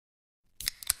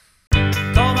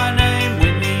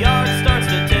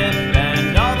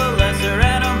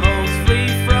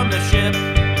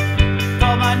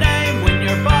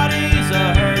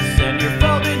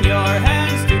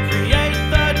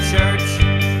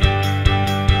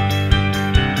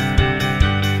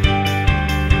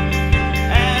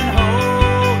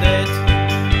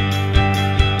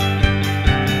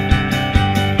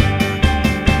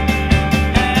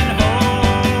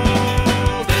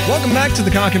back to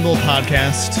the Cock and Bull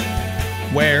podcast,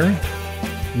 where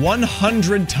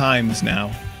 100 times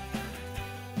now,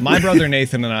 my brother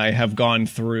Nathan and I have gone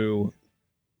through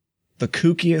the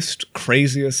kookiest,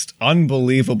 craziest,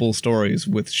 unbelievable stories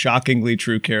with shockingly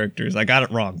true characters. I got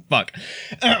it wrong. Fuck.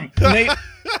 Nate.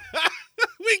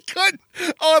 We couldn't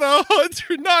on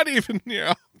 100, not even,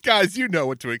 guys, you know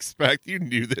what to expect. You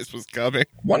knew this was coming.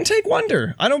 One take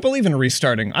wonder. I don't believe in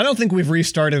restarting. I don't think we've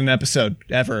restarted an episode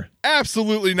ever.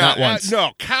 Absolutely not. Not once.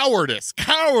 No, cowardice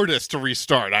to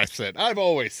restart. I've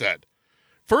always said.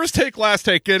 First take, last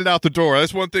take, get it out the door.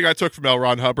 That's one thing I took from L.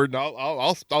 Ron Hubbard, and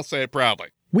I'll say it proudly.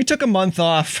 We took a month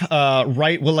off,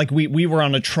 we were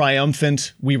on a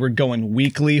triumphant, we were going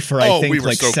weekly for, we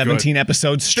were so 17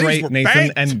 episodes straight,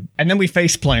 Nathan, and then we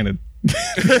face planted.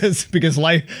 because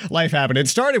life happened. It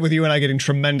started with you and I getting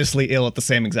tremendously ill at the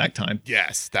same exact time.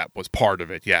 Yes, that was part of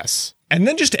it, yes. And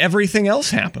then just everything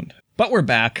else happened. But we're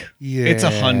back. Yeah. It's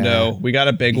a hundo. We got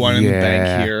a big one in the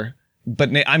bank here.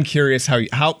 But Nate, I'm curious how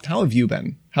have you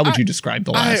been? How would you describe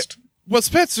the last? Well,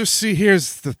 Spencer, see,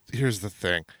 here's the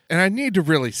thing. And I need to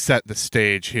really set the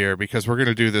stage here because we're going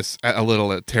to do this a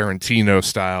little at Tarantino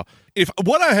style. If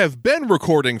what I have been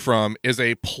recording from is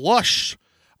a plush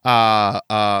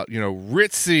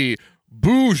ritzy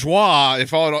bourgeois.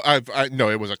 No,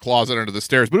 it was a closet under the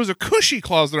stairs, but it was a cushy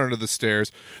closet under the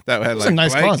stairs that had a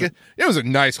nice closet. It was a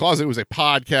nice closet. It was a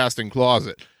podcasting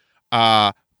closet.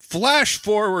 Flash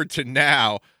forward to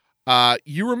now.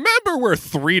 You remember where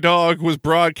Three Dog was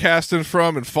broadcasting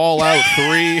from in Fallout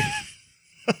 3?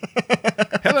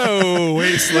 Hello,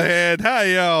 Wasteland. How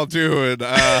y'all doing?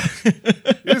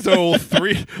 This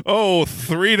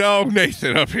Three Dog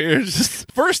Nathan up here.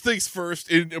 Just first things first,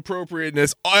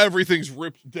 inappropriateness. Everything's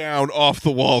ripped down off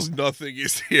the walls. Nothing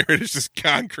is here. It's just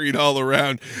concrete all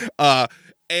around.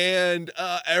 And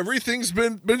everything's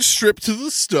been stripped to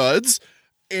the studs.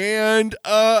 And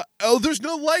there's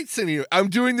no lights in here. I'm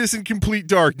doing this in complete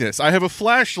darkness. I have a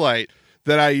flashlight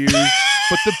that I use.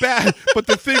 But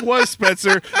the thing was,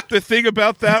 Spencer, the thing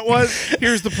about that was,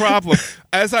 here's the problem.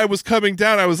 As I was coming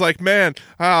down, I was like, man,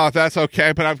 that's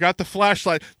okay. But I've got the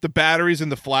flashlight. The batteries in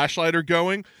the flashlight are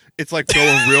going. It's like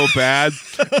going real bad.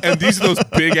 And these are those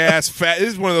big ass fat. This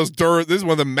is one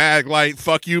of the Mag Light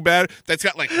fuck you that's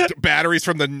got like batteries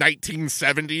from the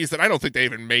 1970s that I don't think they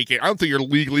even make it. I don't think you're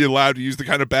legally allowed to use the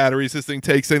kind of batteries this thing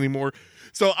takes anymore.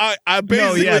 So I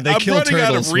basically, I'm running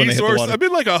out of resources. I'm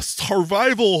in like a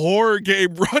survival horror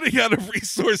game running out of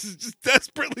resources, just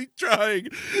desperately trying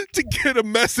to get a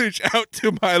message out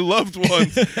to my loved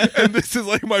ones. And this is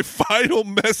like my final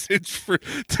message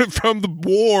from the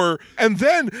war. And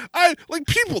then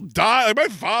people die. Like my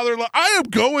father-in-law, I am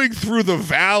going through the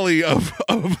valley of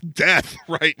death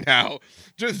right now.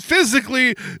 Just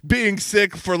physically being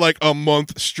sick for like a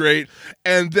month straight,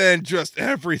 and then just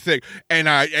everything. And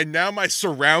now my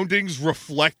surroundings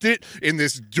reflect it in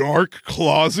this dark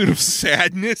closet of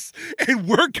sadness, and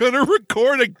we're gonna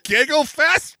record a giggle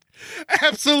fest.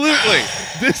 Absolutely.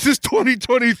 This is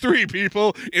 2023,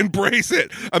 people. Embrace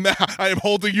it. I am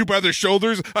holding you by the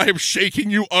shoulders. I am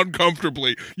shaking you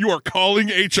uncomfortably. You are calling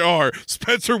HR.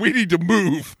 Spencer, we need to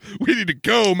move. We need to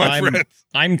go, my friends.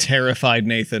 I'm terrified,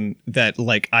 Nathan, that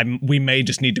we may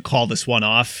just need to call this one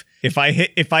off. If I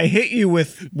hit you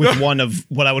with one of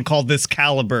what I would call this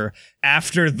caliber I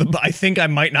think I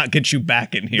might not get you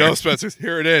back in here. No, Spencer,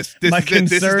 here it is. This is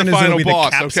the final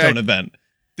boss, the capstone event.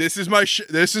 This is my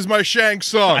Shang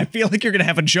Tsung. I feel like you're gonna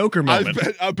have a Joker moment.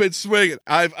 I've been swinging.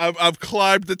 I've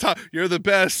climbed the top. You're the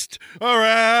best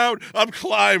around. I'm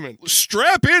climbing.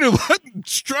 Strap in and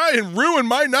try and ruin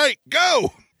my night.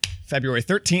 Go. February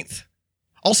 13th.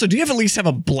 Also, do you at least have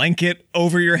a blanket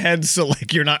over your head so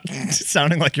you're not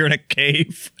sounding like you're in a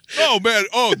cave? Oh, man.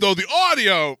 Oh, no, the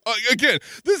audio. Again,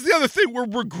 this is the other thing. We're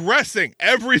regressing.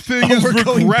 Everything is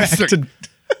regressing.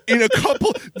 In a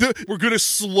couple, we're going to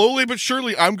slowly but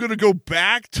surely, I'm going to go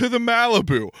back to the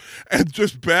Malibu and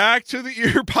just back to the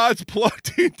earpods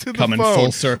plugged into the phone. Coming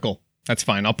full circle. That's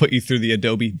fine. I'll put you through the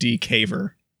Adobe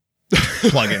Decaver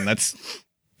plugin.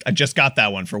 I just got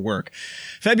that one for work.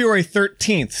 February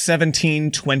 13th,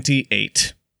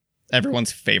 1728.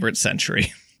 Everyone's favorite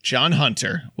century. John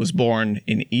Hunter was born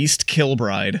in East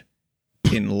Kilbride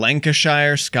in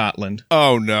Lancashire, Scotland.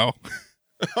 Oh, no.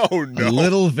 Oh, no. A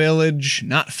little village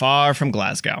not far from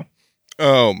Glasgow.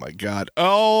 Oh, my God.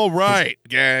 All right,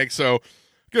 gang. So,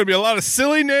 going to be a lot of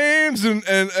silly names and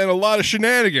a lot of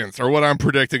shenanigans are what I'm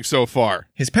predicting so far.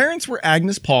 His parents were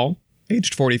Agnes Paul,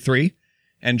 aged 43,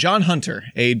 and John Hunter,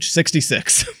 aged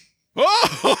 66.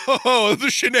 Oh, the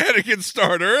shenanigans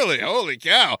start early. Holy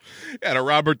cow. Had a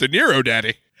Robert De Niro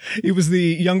daddy. He was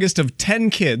the youngest of 10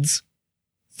 kids,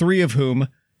 3 of whom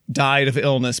died of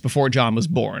illness before John was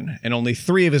born, and only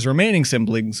 3 of his remaining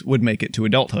siblings would make it to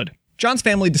adulthood. John's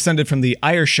family descended from the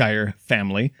Ayrshire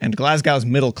family and Glasgow's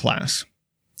middle class.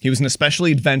 He was an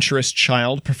especially adventurous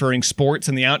child, preferring sports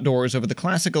and the outdoors over the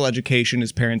classical education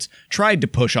his parents tried to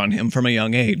push on him from a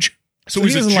young age. So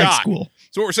he's a doesn't jock. like school.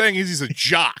 So what we're saying is he's a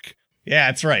jock. Yeah,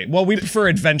 that's right. Well, we prefer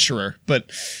adventurer,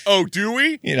 but... Oh, do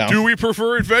we? You know. Do we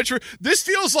prefer adventure? This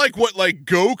feels like what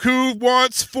Goku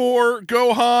wants for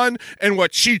Gohan and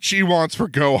what Chi-Chi wants for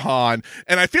Gohan.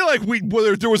 And I feel like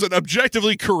whether there was an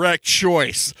objectively correct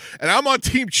choice. And I'm on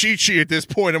Team Chi-Chi at this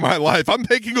point in my life. I'm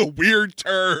making a weird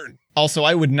turn. Also,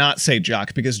 I would not say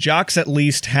jock, because jocks at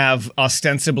least have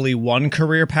ostensibly one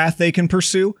career path they can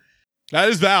pursue. That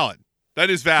is valid.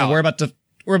 That is valid. And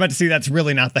we're about to see that's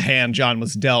really not the hand John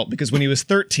was dealt, because when he was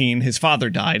 13, his father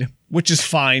died, which is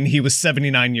fine. He was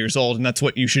 79 years old, and that's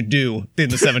what you should do in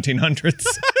the 1700s.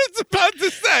 I was about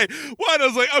to say, I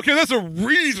was like, okay, that's a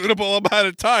reasonable amount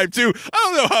of time, too. I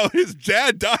don't know how his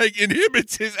dad dying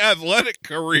inhibits his athletic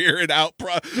career and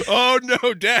Oh,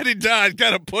 no, daddy died.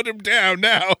 Gotta put him down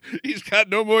now. He's got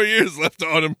no more years left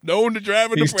on him. No one to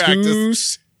drive him to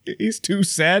practice. He's too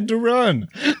sad to run.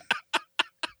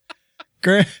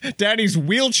 Daddy's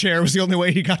wheelchair was the only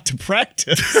way he got to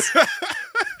practice.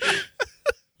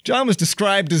 John was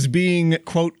described as being,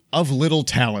 quote, of little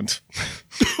talent.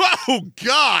 Oh,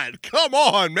 God. Come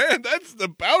on, man. That's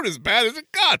about as bad as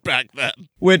it got back then.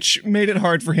 Which made it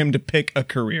hard for him to pick a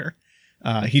career.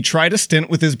 He tried a stint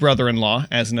with his brother-in-law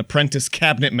as an apprentice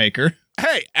cabinet maker.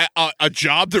 Hey, a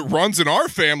job that runs in our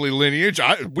family lineage.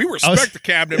 We respect the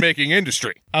cabinet-making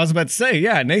industry. I was about to say,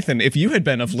 yeah, Nathan, if you had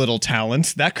been of little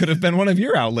talent, that could have been one of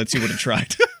your outlets you would have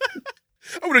tried.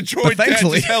 I would have joined Dad,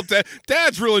 just helped Dad.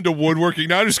 Dad's really into woodworking.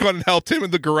 Now I just gone and helped him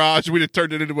in the garage. We'd have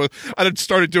turned it into I'd have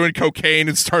started doing cocaine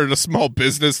and started a small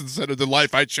business instead of the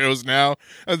life I chose now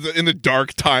in the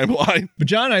dark timeline. But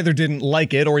John either didn't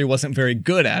like it or he wasn't very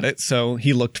good at it, so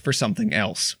he looked for something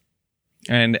else.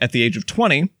 And at the age of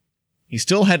 20, he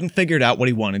still hadn't figured out what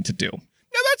he wanted to do.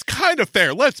 Now that's kind of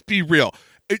fair. Let's be real.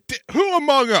 Who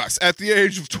among us at the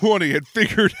age of 20 had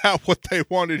figured out what they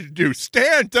wanted to do?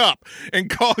 Stand up and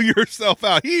call yourself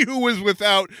out. He who was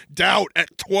without doubt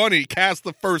at 20 cast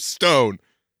the first stone.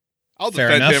 I'll Fair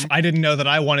defend enough. him. I didn't know that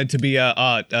I wanted to be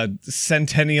a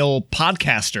centennial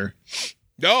podcaster.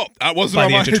 No, that wasn't by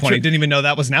on the my age of 20. Didn't even know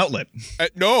that was an outlet.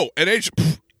 At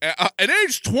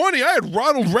age 20, I had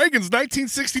Ronald Reagan's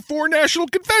 1964 National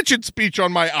Convention speech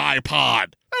on my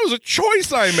iPod. That was a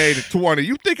choice I made at 20.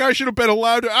 You think I should have been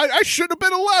allowed to? I should have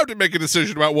been allowed to make a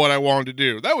decision about what I wanted to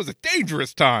do. That was a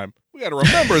dangerous time. We got to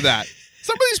remember that.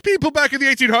 Some of these people back in the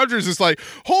 1800s, it's like,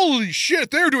 holy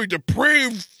shit, they're doing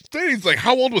depraved things. Like,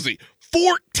 how old was he?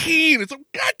 14. It's like,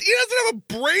 God, he doesn't have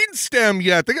a brain stem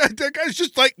yet. That guy's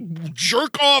just like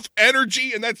jerk off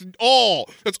energy, and that's all.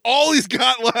 That's all he's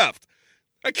got left.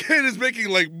 That kid is making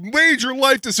like major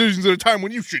life decisions at a time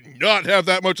when you should not have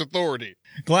that much authority.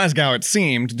 Glasgow, it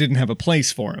seemed, didn't have a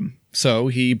place for him, so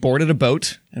he boarded a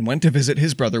boat and went to visit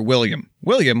his brother William.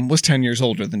 William was 10 years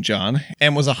older than John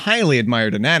and was a highly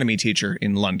admired anatomy teacher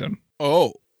in London.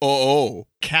 Oh.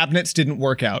 Cabinets didn't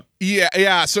work out.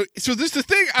 Yeah. So this is the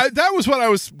thing. That was what I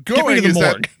was going. Get me to the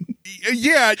morgue.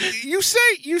 Yeah, you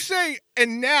say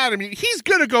anatomy. He's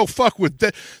gonna go fuck with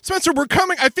that. Spencer, we're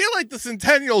coming. I feel like the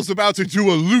Centennial's about to do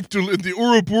a loop. The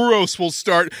Ouroboros will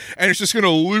start, and it's just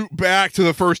gonna loop back to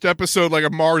the first episode, like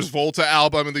a Mars Volta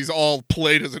album, and these all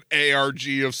played as an ARG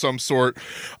of some sort.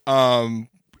 I'm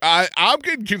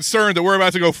getting concerned that we're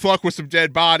about to go fuck with some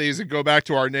dead bodies and go back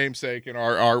to our namesake and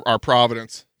our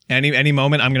Providence. Any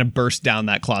moment, I'm gonna burst down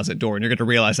that closet door, and you're gonna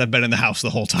realize I've been in the house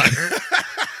the whole time.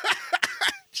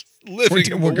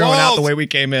 We're going out the way we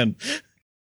came in.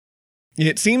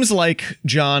 It seems like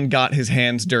John got his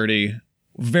hands dirty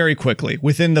very quickly,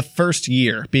 within the first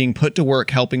year, being put to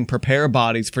work helping prepare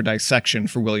bodies for dissection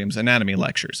for William's anatomy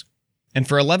lectures. And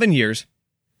for 11 years,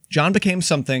 John became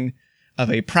something of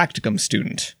a practicum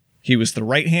student. He was the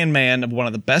right-hand man of one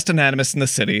of the best anatomists in the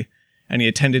city, and he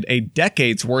attended a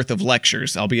decade's worth of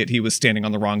lectures, albeit he was standing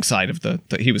on the wrong side of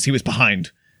he was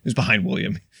behind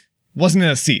William. Wasn't in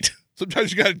a seat.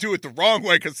 Sometimes you got to do it the wrong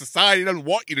way because society doesn't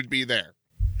want you to be there.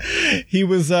 He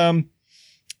was, in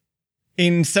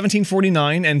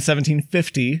 1749 and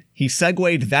 1750, he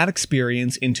segued that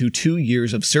experience into 2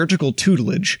 years of surgical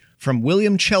tutelage from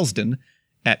William Chelsden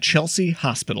at Chelsea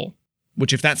Hospital,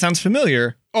 which, if that sounds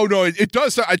familiar... Oh, no, it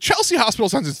does. Chelsea Hospital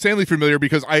sounds insanely familiar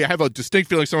because I have a distinct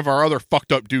feeling some of our other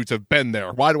fucked up dudes have been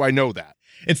there. Why do I know that?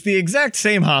 It's the exact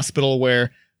same hospital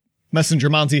where Messenger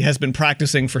Monty has been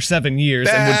practicing for 7 years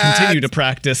and would continue to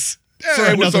practice. for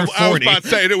another 40. I was about to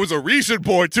say, and it was a recent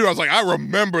point, too. I was like, I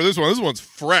remember this one. This one's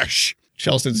fresh.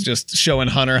 Chelsea's just showing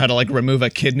Hunter how to, like, remove a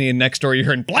kidney, and next door you're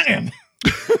hearing blam!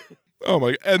 Oh,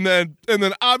 my. And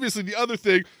then obviously, the other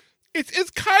thing, it's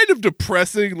kind of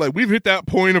depressing. Like, we've hit that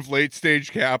point of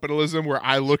late-stage capitalism where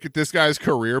I look at this guy's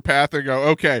career path and go,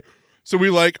 okay, so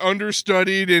we, like,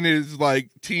 understudied in his,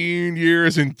 like, teen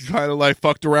years and kind of, like,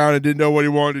 fucked around and didn't know what he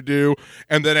wanted to do.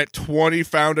 And then at 20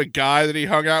 found a guy that he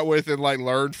hung out with and, like,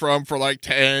 learned from for, like,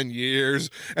 10 years.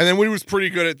 And then when he was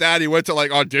pretty good at that, he went to, like,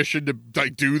 audition to,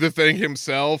 like, do the thing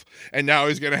himself. And now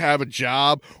he's going to have a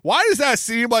job. Why does that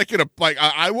seem like I'm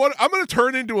going to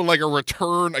turn into, a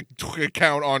return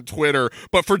account on Twitter,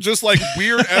 but for just, like,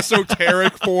 weird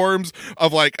esoteric forms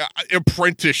of, like,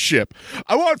 apprenticeship.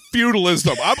 I want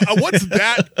feudalism. What's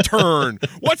that turn?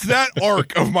 What's that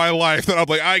arc of my life that I'm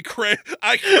like, I crave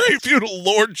feudal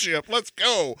lordship. Let's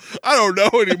go. I don't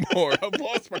know anymore. I've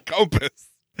lost my compass.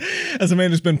 As a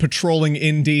man who's been patrolling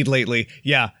Indeed lately,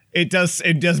 yeah, it does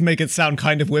make it sound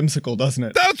kind of whimsical, doesn't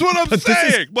it? That's what I'm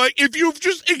saying. Like, if you've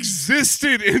just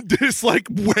existed in this, like,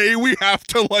 way we have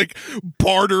to, like,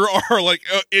 barter our, like,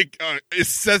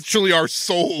 essentially our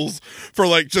souls for,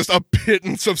 like, just a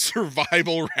pittance of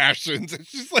survival rations,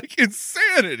 it's just, like,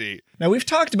 insanity. Now, we've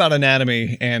talked about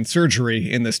anatomy and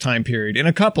surgery in this time period in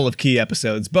a couple of key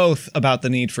episodes, both about the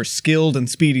need for skilled and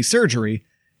speedy surgery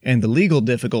and the legal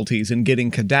difficulties in getting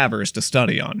cadavers to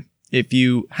study on. If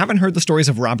you haven't heard the stories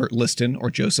of Robert Liston or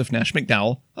Joseph Nash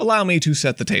McDowell, allow me to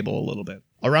set the table a little bit.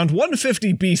 Around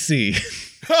 150 BC.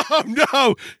 Oh,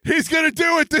 no! He's gonna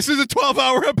do it! This is a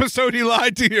 12-hour episode. He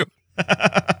lied to you.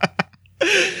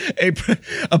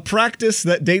 A practice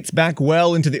that dates back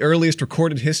well into the earliest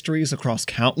recorded histories across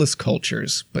countless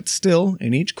cultures. But still,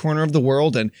 in each corner of the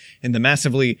world and in the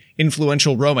massively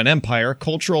influential Roman Empire,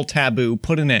 cultural taboo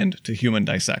put an end to human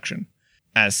dissection.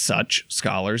 As such,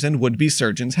 scholars and would-be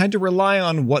surgeons had to rely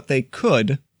on what they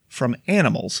could from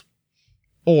animals.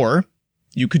 Or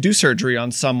you could do surgery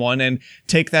on someone and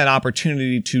take that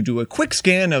opportunity to do a quick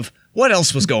scan of what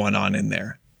else was going on in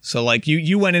there. So, like,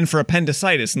 you went in for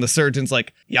appendicitis, and the surgeon's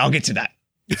like, yeah, I'll get to that.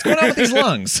 What's going on with these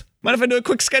lungs? Mind if I do a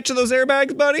quick sketch of those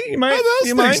airbags, buddy? You mind?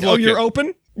 You mind? Oh, you're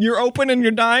open? You're open and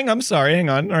you're dying? I'm sorry, hang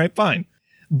on. All right, fine.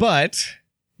 But,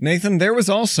 Nathan, there was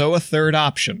also a third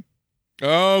option.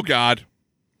 Oh, God.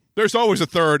 There's always a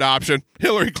third option.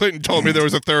 Hillary Clinton told me there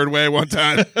was a third way one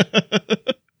time.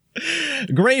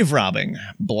 Grave robbing,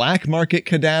 black market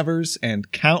cadavers,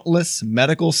 and countless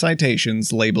medical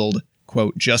citations labeled,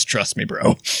 quote, just trust me,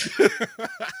 bro.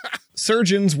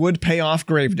 Surgeons would pay off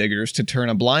gravediggers to turn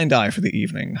a blind eye for the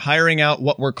evening, hiring out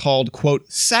what were called,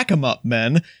 quote, sack-em-up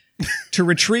men to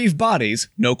retrieve bodies,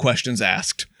 no questions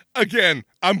asked. Again,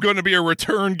 I'm going to be a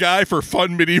return guy for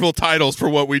fun medieval titles for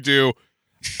what we do.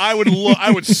 I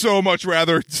would so much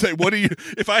rather say, what do you,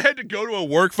 if I had to go to a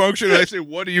work function and I say,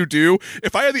 what do you do?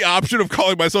 If I had the option of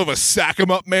calling myself a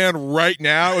sack-em-up man right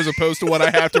now, as opposed to what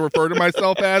I have to refer to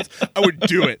myself as, I would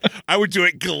do it. I would do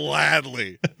it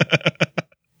gladly.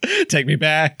 Take me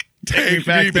back. Take me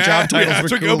back. The job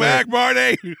titles were cooler. Go back,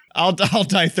 Marty. I'll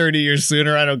die 30 years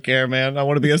sooner. I don't care, man. I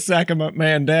want to be a sack-em-up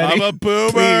man, daddy. I'm a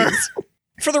boomer. Please.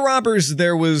 For the robbers,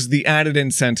 there was the added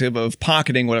incentive of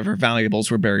pocketing whatever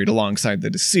valuables were buried alongside the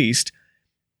deceased,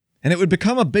 and it would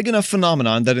become a big enough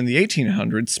phenomenon that in the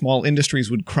 1800s, small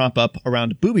industries would crop up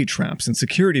around booby traps and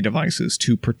security devices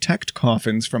to protect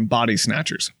coffins from body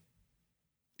snatchers.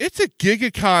 It's a gig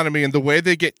economy, and the way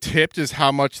they get tipped is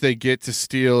how much they get to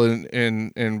steal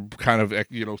and kind of,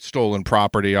 you know, stolen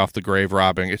property off the grave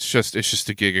robbing. It's just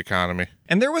a gig economy.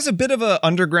 And there was a bit of an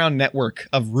underground network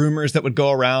of rumors that would go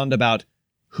around about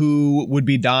who would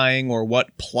be dying or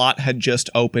what plot had just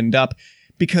opened up,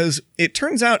 because it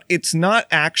turns out it's not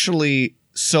actually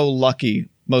so lucky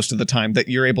most of the time that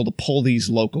you're able to pull these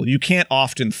local. You can't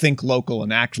often think local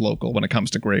and act local when it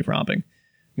comes to grave robbing.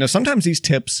 Now, sometimes these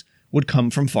tips would come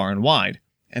from far and wide,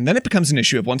 and then it becomes an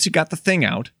issue of once you got the thing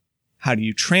out, how do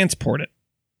you transport it?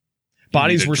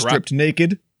 Bodies were stripped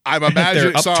naked. I'm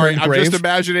imagining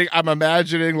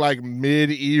like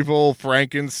medieval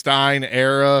Frankenstein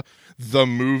era, the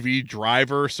movie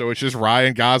Driver. So it's just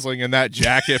Ryan Gosling in that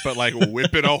jacket, but like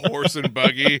whipping a horse and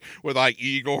buggy with like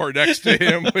Igor next to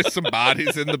him with some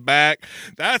bodies in the back.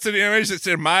 That's an image that's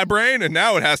in my brain, and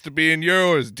now it has to be in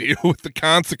yours. Deal with the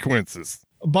consequences.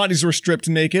 Bodies were stripped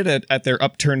naked at their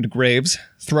upturned graves,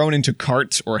 thrown into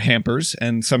carts or hampers,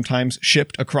 and sometimes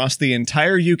shipped across the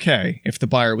entire UK if the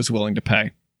buyer was willing to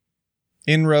pay.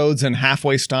 Inroads and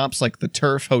halfway stops like the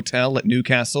Turf Hotel at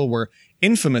Newcastle were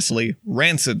infamously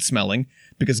rancid-smelling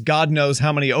because God knows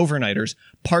how many overnighters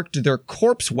parked their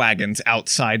corpse wagons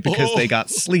outside because they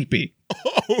got sleepy.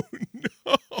 Oh,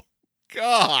 no.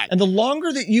 God. And the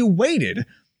longer that you waited,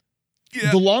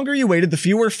 the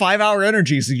fewer 5-hour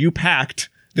energies that you packed,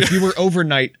 the fewer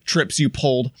overnight trips you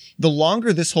pulled, the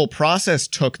longer this whole process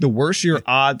took, the worse your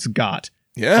odds got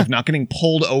of not getting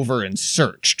pulled over and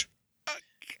searched.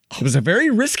 It was a very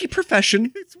risky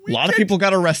profession. A lot of people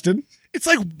got arrested. It's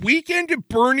like Weekend at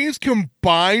Bernie's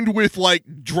combined with like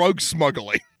drug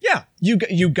smuggling. Yeah,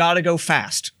 you got to go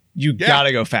fast. You got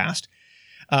to go fast.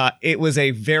 It was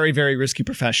a very, very risky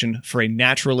profession for a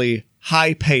naturally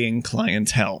high-paying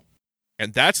clientele.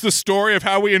 And that's the story of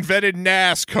how we invented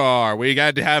NASCAR. We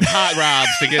got to have hot rods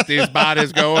to get these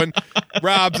bodies going.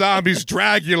 Rob Zombie's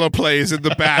Dracula plays in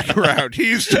the background.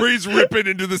 He's ripping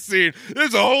into the scene.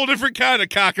 There's a whole different kind of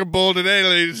cock and bull today,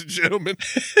 ladies and gentlemen.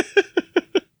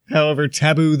 However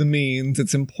taboo the means,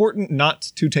 it's important not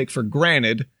to take for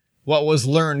granted what was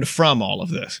learned from all of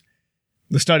this.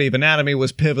 The study of anatomy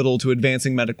was pivotal to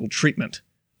advancing medical treatment.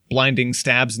 Blinding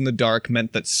stabs in the dark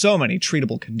meant that so many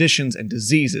treatable conditions and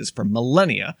diseases for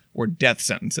millennia were death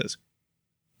sentences.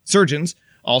 Surgeons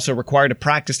also required a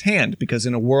practiced hand because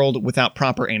in a world without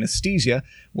proper anesthesia,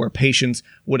 where patients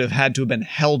would have had to have been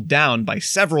held down by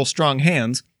several strong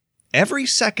hands, every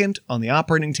second on the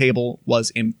operating table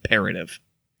was imperative.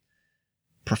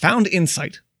 Profound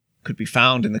insight could be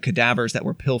found in the cadavers that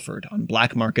were pilfered on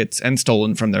black markets and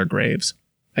stolen from their graves.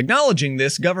 Acknowledging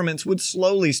this, governments would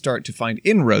slowly start to find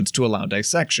inroads to allow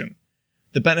dissection.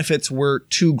 The benefits were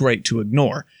too great to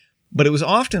ignore, but it was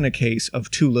often a case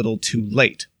of too little too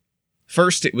late.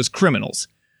 First, it was criminals,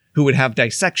 who would have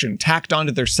dissection tacked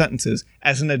onto their sentences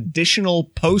as an additional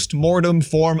post-mortem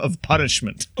form of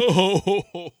punishment.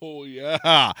 Oh,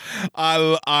 yeah.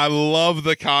 I love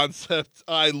the concept.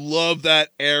 I love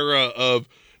that era of,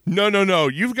 no,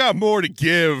 you've got more to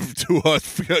give to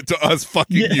us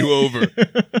fucking you over.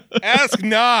 Ask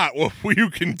not what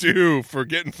you can do for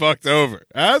getting fucked over.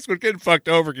 Ask what getting fucked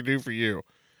over can do for you.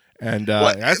 And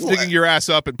that's digging your ass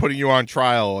up and putting you on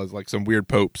trial as like some weird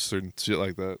popes and shit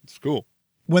like that. It's cool.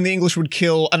 When the English would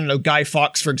kill, I don't know, Guy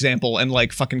Fawkes, for example, and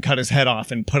like fucking cut his head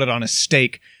off and put it on a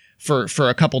stake for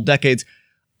a couple decades,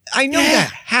 I know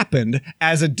that happened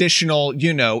as additional,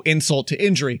 insult to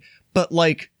injury, but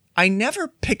like, I never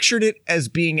pictured it as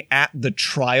being at the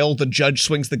trial. The judge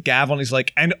swings the gavel and he's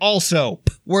like, and also,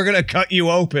 we're going to cut you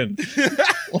open.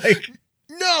 Like,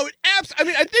 no,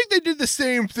 I think they did the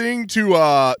same thing to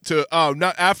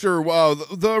not after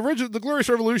the Glorious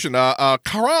Revolution,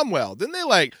 Cromwell. Didn't they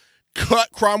like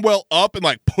cut Cromwell up and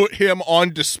like put him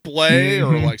on display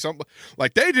or like something?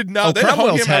 Like they did not. Oh,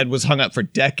 Cromwell's head was hung up for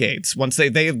decades. Once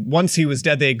he was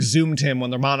dead, they exhumed him when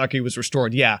the monarchy was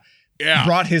restored. Yeah.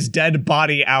 Brought his dead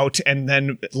body out and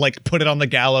then like put it on the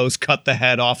gallows, cut the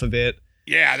head off of it.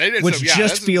 Yeah, they did. Which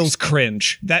just feels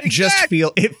cringe. That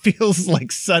it feels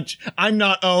like such, I'm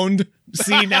not owned.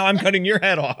 See, now I'm cutting your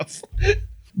head off.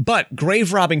 But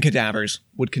grave robbing cadavers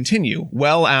would continue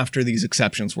well after these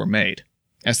exceptions were made,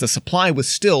 as the supply was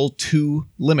still too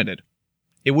limited.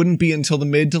 It wouldn't be until the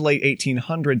mid to late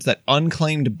 1800s that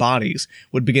unclaimed bodies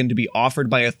would begin to be offered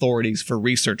by authorities for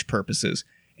research purposes,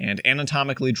 and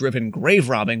anatomically driven grave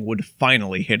robbing would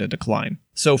finally hit a decline.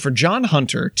 So for John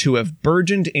Hunter to have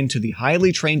burgeoned into the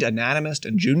highly trained anatomist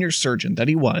and junior surgeon that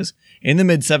he was in the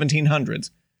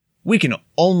mid-1700s, we can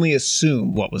only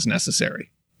assume what was necessary.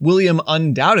 William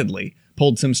undoubtedly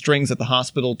pulled some strings at the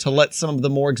hospital to let some of the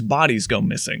morgue's bodies go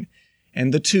missing,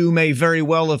 and the two may very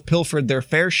well have pilfered their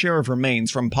fair share of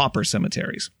remains from pauper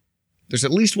cemeteries. There's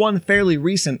at least one fairly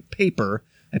recent paper,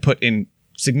 I put in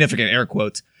significant air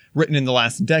quotes, written in the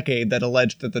last decade that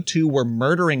alleged that the two were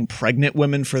murdering pregnant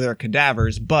women for their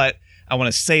cadavers, but I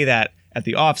want to say that at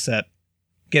the offset,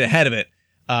 get ahead of it,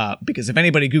 because if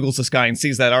anybody Googles this guy and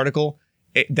sees that article,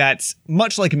 that's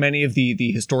much like many of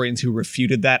the historians who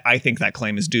refuted that. I think that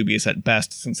claim is dubious at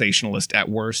best, sensationalist at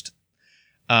worst.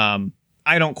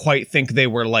 I don't quite think they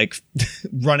were like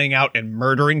running out and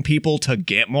murdering people to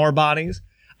get more bodies.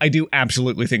 I do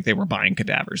absolutely think they were buying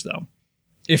cadavers though,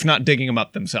 if not digging them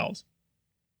up themselves.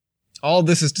 All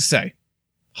this is to say,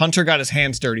 Hunter got his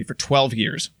hands dirty for 12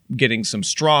 years, getting some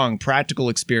strong practical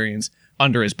experience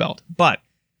under his belt, but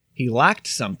he lacked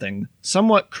something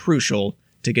somewhat crucial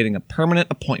to getting a permanent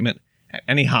appointment at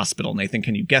any hospital. Nathan,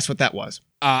 can you guess what that was?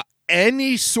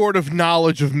 Any sort of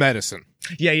knowledge of medicine.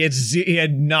 Yeah, he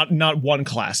had not one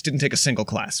class, didn't take a single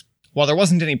class. While there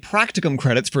wasn't any practicum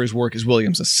credits for his work as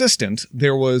William's assistant,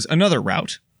 there was another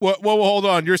route. Well, hold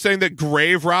on. You're saying that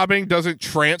grave robbing doesn't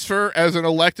transfer as an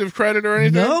elective credit or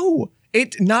anything? No,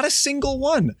 not a single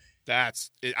one.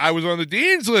 I was on the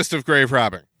dean's list of grave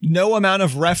robbing. No amount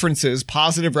of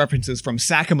positive references from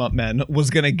sack 'em up men was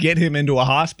going to get him into a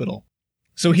hospital.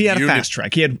 So he had a fast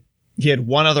track. He he had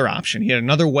one other option. He had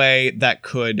another way that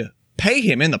could pay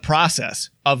him in the process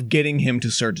of getting him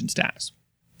to surgeon status.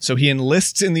 So he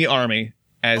enlists in the army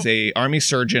as a army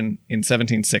surgeon in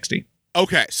 1760.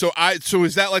 Okay, so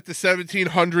is that like the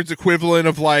 1700s equivalent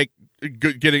of like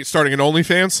starting an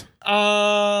OnlyFans?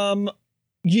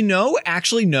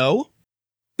 Actually, no.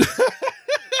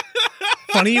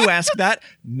 Funny you ask that.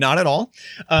 Not at all.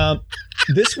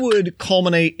 This would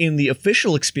culminate in the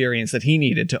official experience that he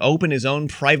needed to open his own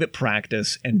private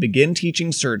practice and begin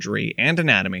teaching surgery and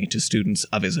anatomy to students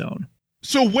of his own.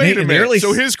 So wait a minute.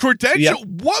 So his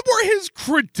what were his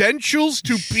credentials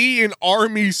to be an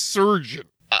army surgeon?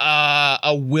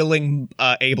 A willing,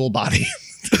 able body.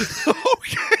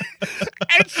 Okay.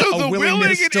 And so the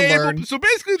willing and able. So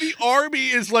basically the army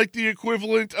is like the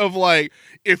equivalent of like,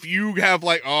 if you have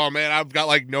like, oh man, I've got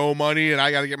like no money and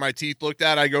I got to get my teeth looked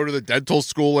at. I go to the dental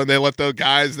school and they let the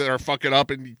guys that are fucking up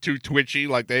and too twitchy,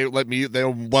 like they don't let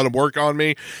them work on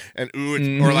me. And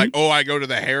or like, oh, I go to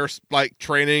the hair like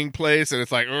training place and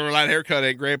it's like, oh, that haircut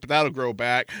ain't great, but that'll grow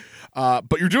back.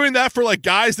 But you're doing that for like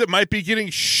guys that might be getting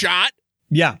shot.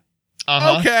 Yeah.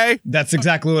 Uh-huh. Okay. That's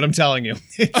exactly what I'm telling you.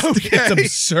 It's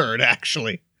absurd,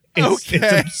 actually. It's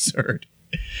absurd.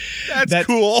 That's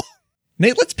cool.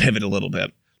 Nate, let's pivot a little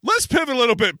bit.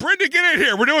 Brenda, get in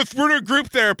here. We're doing group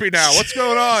therapy now. What's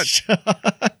going on?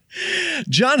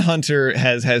 John Hunter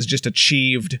has just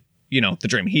achieved, the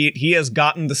dream. He has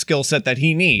gotten the skill set that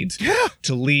he needs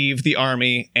to leave the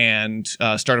army and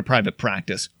start a private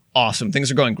practice. Awesome.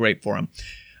 Things are going great for him.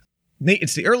 Nate,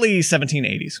 it's the early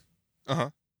 1780s. Uh-huh.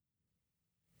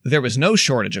 There was no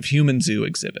shortage of human zoo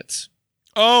exhibits.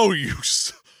 Oh,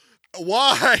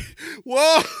 why?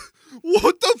 Whoa,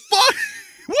 what the fuck?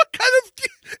 What kind of,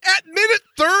 at minute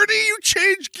 30, you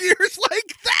change gears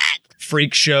like that?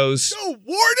 Freak shows. No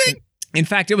warning? In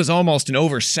fact, it was almost an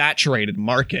oversaturated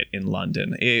market in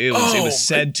London. It was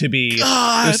said to be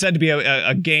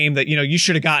a game that, you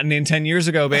should have gotten in 10 years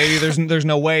ago, baby. There's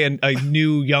no way a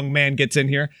new young man gets in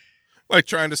here. Like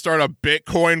trying to start a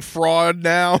Bitcoin fraud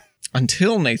now?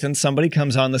 Until, Nathan, somebody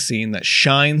comes on the scene that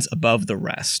shines above the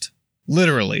rest.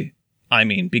 Literally, I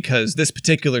mean, because this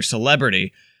particular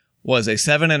celebrity was a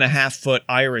 7.5-foot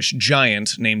Irish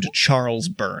giant named Charles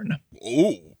Byrne.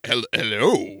 Oh,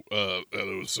 hello.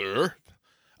 Hello, sir.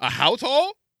 How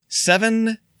tall?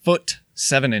 7 foot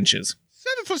 7 inches.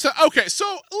 7 foot 7. Okay,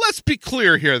 so let's be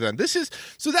clear here then.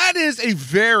 That is a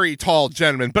very tall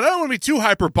gentleman, but I don't want to be too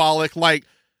hyperbolic. Like,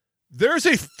 there's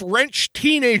a French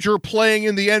teenager playing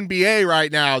in the NBA right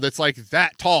now that's like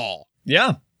that tall.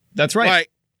 Yeah, that's right.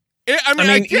 Like,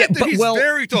 I get that he's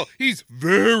very tall. He's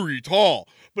very tall.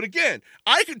 But again,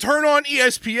 I could turn on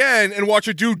ESPN and watch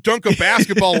a dude dunk a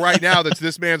basketball right now that's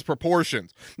this man's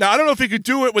proportions. Now, I don't know if he could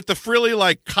do it with the frilly,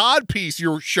 like, cod piece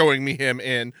you're showing me him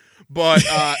in, but...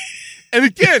 And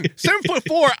again,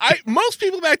 7'4". Most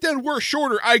people back then were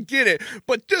shorter. I get it,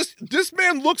 but this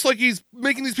man looks like he's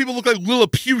making these people look like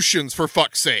Lilliputians, for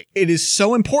fuck's sake. It is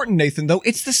so important, Nathan. Though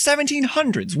it's the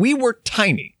 1700s. We were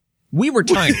tiny. We were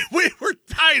tiny. We were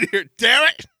tiny here. Damn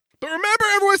it! But remember,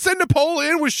 everyone said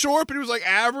Napoleon was short, but he was like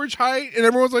average height, and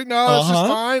everyone's like, "No, it's just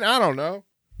fine." I don't know.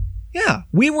 Yeah,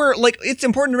 we were like. It's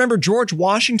important to remember George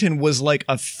Washington was like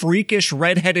a freakish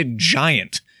redheaded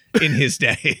giant in his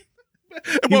day.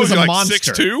 He was a like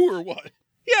monster. 6'2" or what?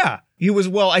 Yeah, he was.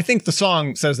 Well, I think the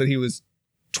song says that he was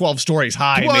 12 stories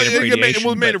high, made of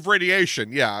radiation. Made of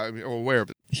radiation. Yeah, I'm aware of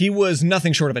it. He was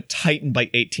nothing short of a titan by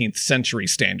 18th century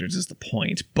standards, is the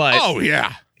point. But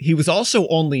he was also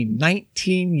only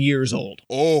 19 years old.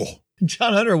 Oh,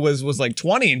 John Hunter was like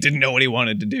 20 and didn't know what he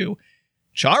wanted to do.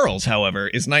 Charles, however,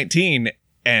 is 19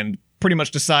 and pretty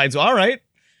much decides, all right,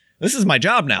 this is my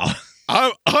job now.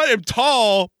 I am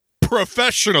tall.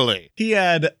 Professionally. He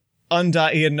had an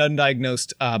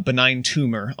undiagnosed benign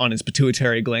tumor on his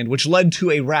pituitary gland, which led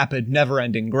to a rapid,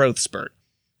 never-ending growth spurt.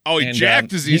 Oh, he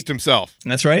diseased himself.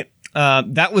 That's right.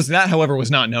 That, however,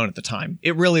 was not known at the time.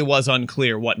 It really was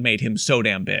unclear what made him so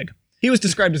damn big. He was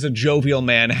described as a jovial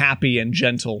man, happy and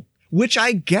gentle, which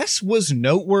I guess was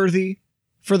noteworthy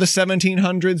for the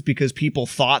 1700s because people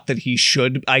thought that he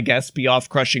should, I guess, be off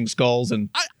crushing skulls and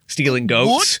stealing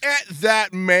goats. Look at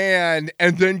that man,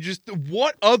 and then just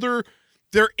what other...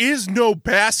 There is no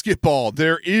basketball.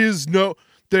 There's nothing.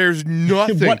 There's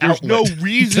no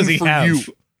reason for you.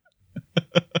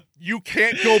 You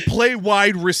can't go play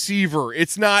wide receiver.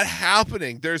 It's not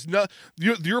happening. There's no...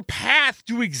 Your path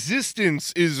to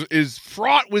existence is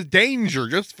fraught with danger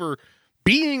just for...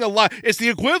 being alive. It's the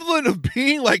equivalent of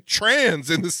being like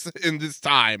trans in this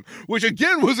time, which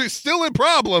again was still a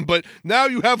problem, but now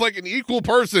you have like an equal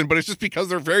person, but it's just because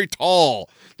they're very tall.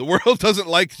 The world doesn't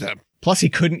like them. Plus, he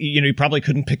probably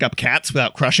couldn't pick up cats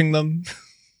without crushing them.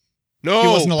 No, he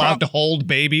wasn't allowed to hold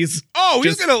babies. Oh,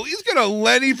 he's gonna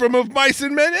Lenny from Of Mice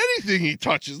and Men anything he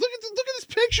touches. Look at this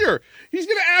picture. He's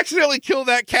gonna accidentally kill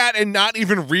that cat and not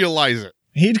even realize it.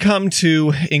 He'd come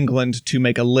to England to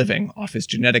make a living off his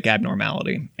genetic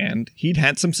abnormality, and he'd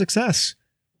had some success.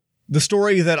 The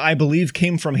story that I believe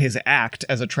came from his act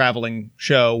as a traveling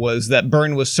show was that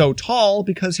Byrne was so tall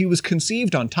because he was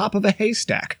conceived on top of a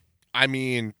haystack. I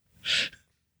mean,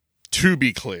 to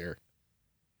be clear,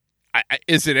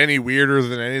 is it any weirder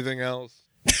than anything else?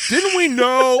 Didn't we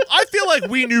know? I feel like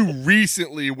we knew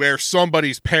recently where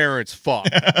somebody's parents fucked.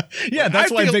 Yeah,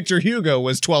 that's why Victor Hugo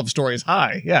was 12 stories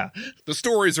high. Yeah. The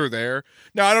stories are there.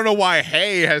 Now, I don't know why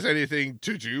hay has anything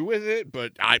to do with it,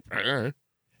 but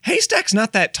Haystack's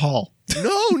not that tall.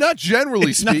 No, not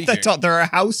generally speaking. Not that tall. There are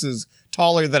houses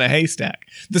taller than a haystack.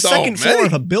 The second floor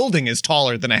of a building is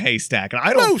taller than a haystack, and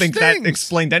I don't think that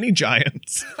explained any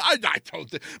giants. I don't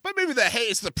think, but maybe the hay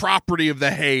is the property of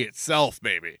the hay itself,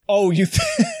 maybe. Oh,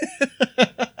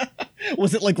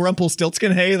 was it like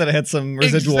Rumpelstiltskin hay that had some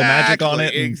residual magic on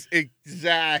it?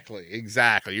 Exactly.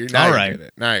 You're getting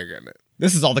it. Now you're getting it.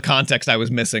 This is all the context I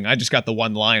was missing. I just got the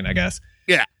one line, I guess.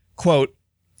 Yeah. Quote,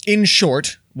 "In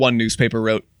short," one newspaper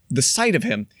wrote, "the sight of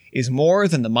him is more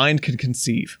than the mind can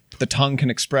conceive, the tongue can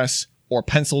express, or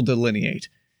pencil delineate,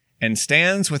 and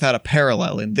stands without a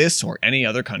parallel in this or any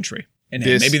other country." And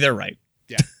maybe they're right.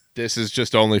 Yeah. This is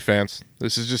just OnlyFans.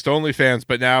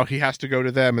 But now he has to go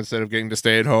to them instead of getting to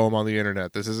stay at home on the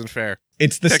internet. This isn't fair.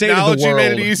 It's the state of the world. Technology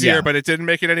made it easier, but it didn't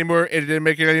make it any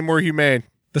more humane.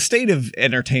 The state of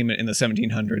entertainment in the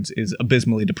 1700s is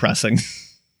abysmally depressing.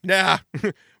 Yeah.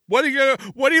 What do you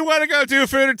want to go do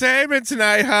for entertainment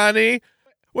tonight, honey?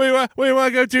 What do you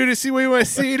want to go do to see what you want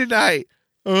to see tonight?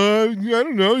 I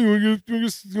don't know. You want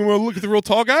to look at the real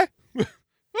tall guy?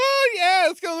 Oh, yeah,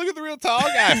 let's go look at the real tall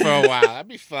guy for a while. That'd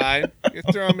be fine. You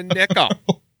throw him a nickel.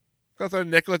 Go throw a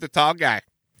nickel at the tall guy.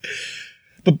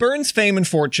 But Byrne's fame and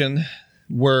fortune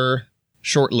were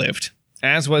short-lived,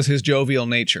 as was his jovial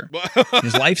nature.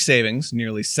 His life savings,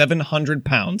 nearly 700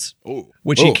 pounds,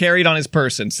 which he carried on his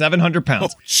person, 700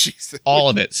 pounds. Oh, Jesus. All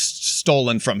of it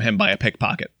stolen from him by a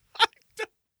pickpocket.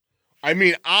 I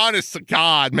mean, honest to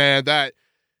God, man,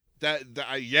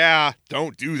 yeah,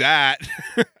 don't do that.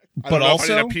 But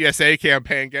also, in a PSA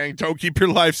campaign, gang, don't keep your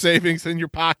life savings in your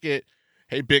pocket.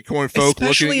 Hey, Bitcoin folk,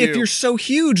 especially if you're so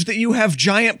huge that you have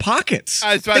giant pockets.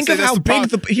 Think of how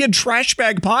big he had trash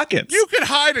bag pockets. You could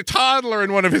hide a toddler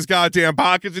in one of his goddamn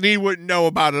pockets and he wouldn't know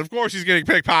about it. Of course he's getting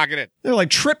pickpocketed. They're like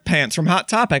trip pants from Hot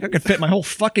Topic. I could fit my whole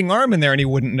fucking arm in there and he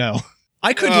wouldn't know.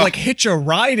 I could hitch a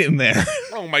ride in there.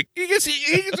 Oh my! He gets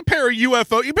a pair of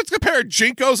UFO. He puts a pair of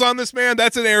Jinkos on this man.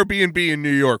 That's an Airbnb in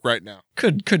New York right now.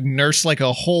 Could nurse like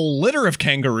a whole litter of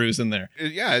kangaroos in there.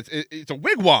 Yeah, it's a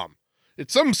wigwam.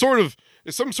 It's some sort of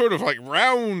like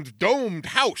round domed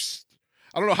house.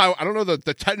 I don't know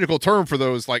the technical term for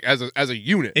those, like as a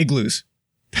unit. Igloos.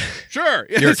 Sure,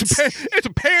 it's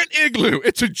a pant igloo.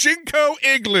 It's a Jinko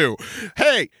igloo.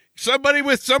 Hey. Somebody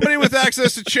with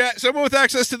access to chat, someone with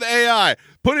access to the AI,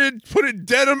 put in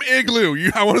denim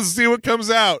igloo. I want to see what comes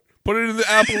out. Put it in the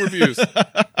Apple reviews.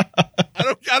 I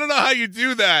don't know how you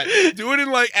do that. Do it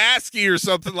in like ASCII or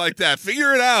something like that.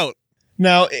 Figure it out.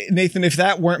 Now, Nathan, if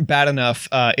that weren't bad enough,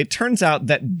 it turns out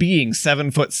that being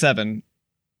 7'7"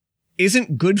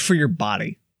 isn't good for your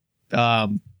body.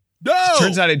 No,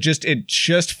 turns out it just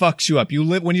fucks you up.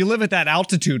 When you live at that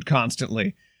altitude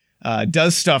constantly.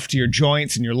 Does stuff to your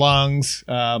joints and your lungs.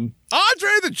 Andre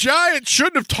the Giant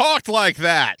shouldn't have talked like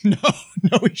that. No,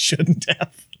 he shouldn't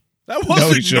have. That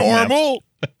wasn't normal.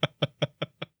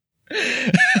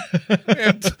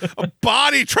 And a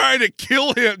body trying to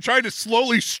kill him, trying to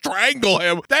slowly strangle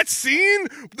him. That scene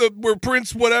where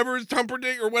Prince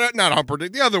Humperdinck or whatever, not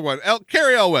Humperdinck, the other one,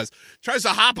 Cary Elwes, tries to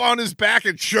hop on his back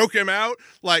and choke him out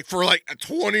for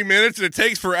 20 minutes and it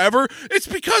takes forever. It's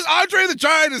because Andre the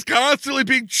Giant is constantly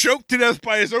being choked to death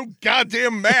by his own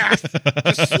goddamn mass,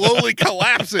 just slowly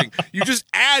collapsing. You just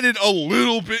added a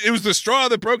little bit. It was the straw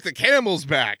that broke the camel's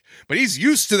back, but he's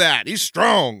used to that. He's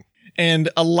strong. And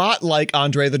a lot like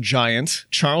Andre the Giant,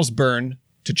 Charles Byrne,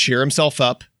 to cheer himself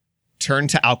up, turned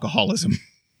to alcoholism.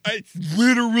 It's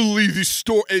literally the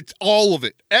story. It's all of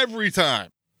it. Every time.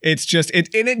 It's just,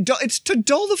 it's to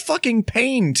dull the fucking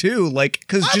pain, too.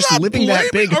 Because just living that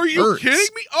big hurts. Are you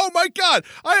kidding me? Oh, my God.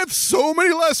 I have so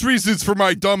many less reasons for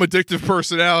my dumb, addictive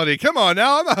personality. Come on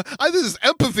now. This is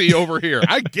empathy over here.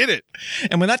 I get it.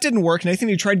 And when that didn't work, Nathan,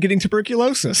 you tried getting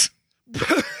tuberculosis.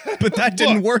 but that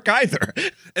didn't work either.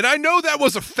 And I know that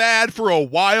was a fad for a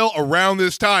while around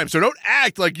this time, so don't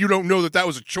act like you don't know that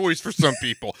was a choice for some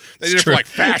people. They did it for like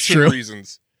fashion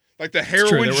reasons, like the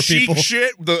heroin chic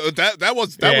shit. That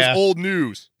was old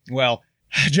news. Well,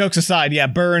 jokes aside, yeah,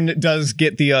 Byrne does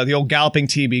get the old galloping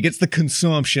TB, gets the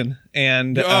consumption,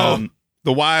 and the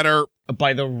wider.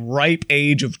 By the ripe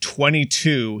age of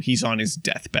 22, he's on his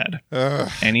deathbed.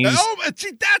 And he's...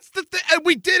 see, that's the thing. And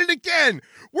we did it again.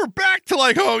 We're back to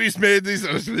like, he's made these,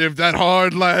 lived that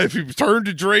hard life. He turned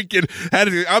to drink and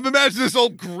I'm imagining this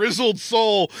old grizzled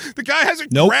soul. The guy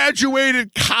hasn't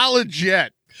graduated college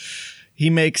yet. He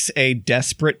makes a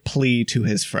desperate plea to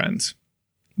his friends.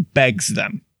 Begs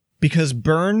them. Because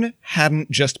Byrne hadn't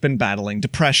just been battling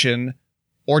depression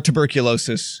or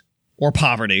tuberculosis or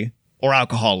poverty or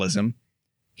alcoholism.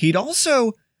 He'd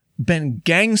also been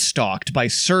gang stalked by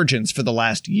surgeons for the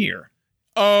last year.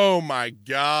 Oh my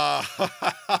God.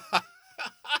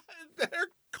 They're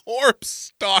corpse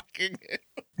stalking him.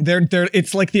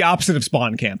 It's like the opposite of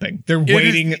spawn camping. They're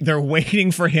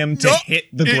waiting for him to hit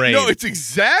the grave. No, it's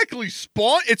exactly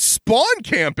it's spawn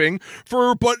camping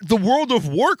but the World of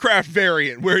Warcraft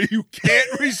variant where you can't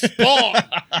respawn.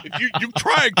 If you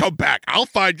try and come back, I'll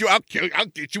find you, I'll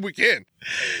get you again.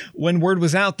 When word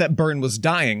was out that Byrne was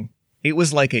dying, it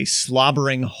was like a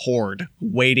slobbering horde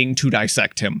waiting to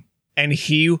dissect him. And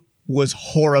he was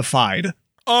horrified.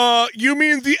 You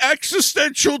mean the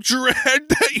existential dread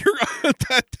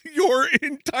that your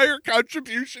entire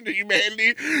contribution to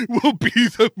humanity will be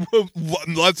the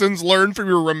lessons learned from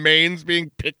your remains being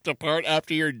picked apart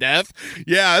after your death?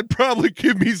 Yeah, it'd probably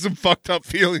give me some fucked up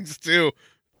feelings too.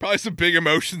 Probably some big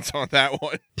emotions on that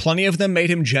one. Plenty of them made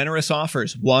him generous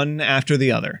offers, one after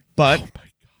the other. But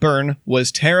Byrne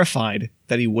was terrified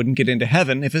that he wouldn't get into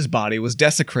heaven if his body was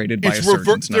desecrated by a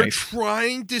surgeon's knife. They're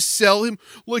trying to sell him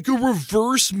like a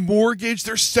reverse mortgage.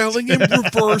 They're selling him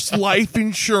reverse life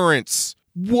insurance.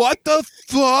 What the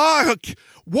fuck?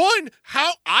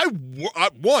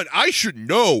 I should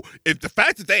know if the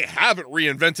fact that they haven't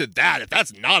reinvented that, if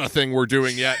that's not a thing we're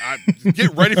doing yet,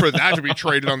 get ready for that to be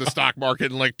traded on the stock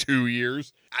market in like 2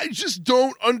 years. I just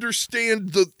don't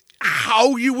understand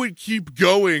how you would keep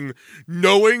going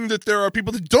knowing that there are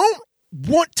people that don't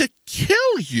want to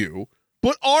kill you,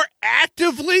 but are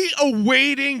actively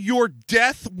awaiting your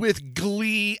death with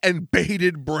glee and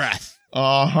bated breath.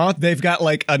 They've got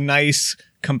like a nice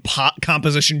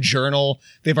composition journal.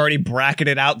 They've already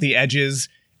bracketed out the edges.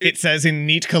 It says in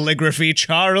neat calligraphy,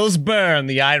 Charles Byrne,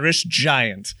 the Irish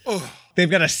giant. They've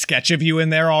got a sketch of you in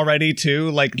there already,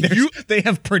 too. Like, they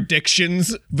have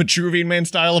predictions, Vitruvian Man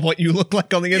style, of what you look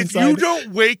like on the inside. If you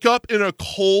don't wake up in a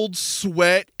cold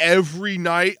sweat every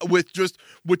night with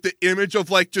the image of,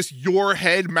 like, just your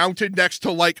head mounted next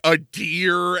to, like, a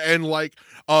deer and, like,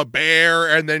 a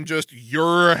bear, and then just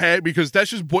your head, because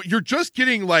that's just what you're just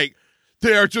getting, like,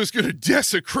 they are just going to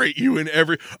desecrate you in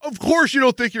every... Of course you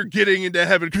don't think you're getting into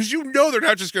heaven, because you know they're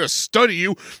not just going to study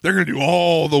you. They're going to do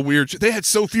all the weird shit. They had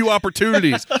so few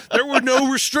opportunities. There were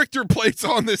no restrictor plates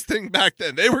on this thing back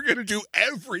then. They were going to do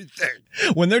everything.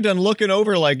 When they're done looking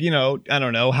over, like, I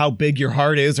don't know, how big your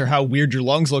heart is or how weird your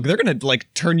lungs look, they're going to,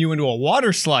 like, turn you into a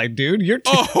water slide, dude. You're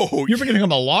going to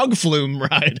become a log flume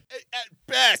ride.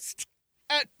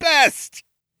 At best.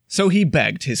 So he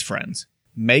begged his friends,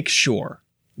 make sure...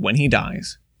 when he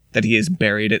dies, that he is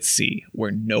buried at sea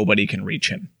where nobody can reach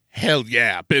him. Hell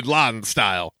yeah, Bin Laden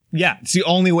style. Yeah, it's the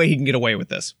only way he can get away with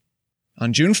this.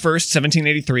 On June 1st,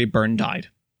 1783, Byrne died.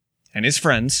 And his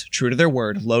friends, true to their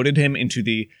word, loaded him into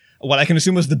what I can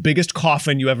assume was the biggest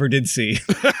coffin you ever did see.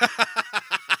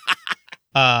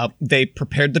 They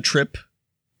prepared the trip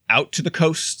out to the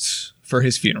coasts for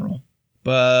his funeral.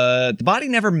 But the body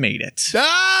never made it.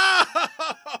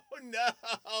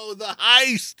 No, the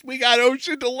heist. We got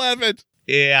Ocean 11.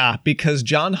 Yeah, because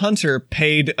John Hunter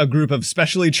paid a group of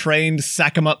specially trained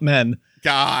sack-em-up men.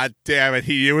 God damn it.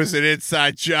 It was an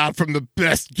inside job from the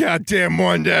best goddamn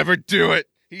one to ever do it.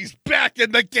 He's back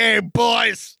in the game,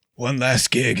 boys. One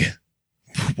last gig.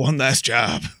 One last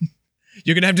job.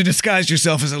 You're going to have to disguise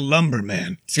yourself as a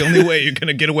lumberman. It's the only way you're going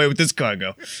to get away with this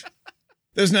cargo.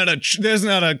 There's not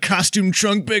a costume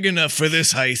trunk big enough for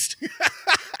this heist.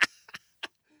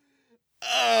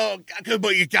 Oh,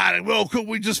 but you got it. Well, could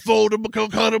we just fold him and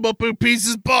cut him up in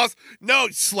pieces, boss? No,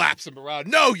 he slaps him around.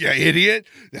 No, you idiot.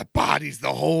 The body's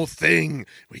the whole thing.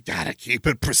 We gotta keep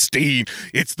it pristine.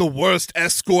 It's the worst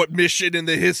escort mission in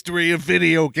the history of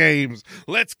video games.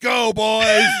 Let's go,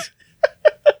 boys.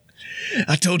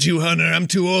 I told you, Hunter, I'm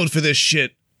too old for this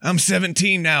shit. I'm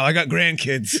 17 now. I got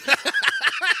grandkids.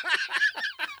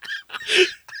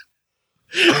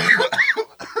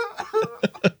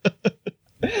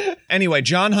 Anyway,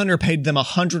 John Hunter paid them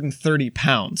 130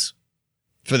 pounds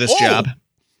for this job.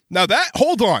 Now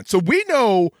hold on. So we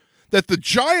know that the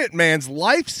giant man's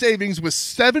life savings was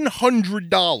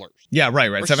 $700. Yeah,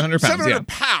 right. 700 pounds. 700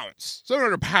 pounds.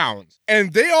 700 pounds.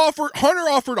 And Hunter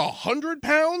offered 100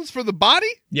 pounds for the body?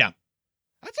 Yeah.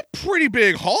 That's a pretty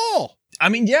big haul. I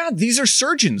mean, yeah, these are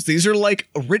surgeons. These are like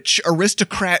rich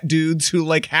aristocrat dudes who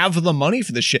like have the money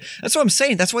for this shit. That's what I'm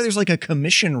saying. That's why there's like a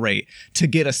commission rate to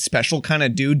get a special kind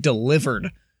of dude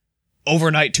delivered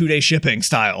overnight 2-day shipping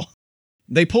style.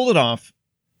 They pulled it off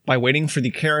by waiting for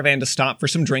the caravan to stop for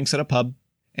some drinks at a pub.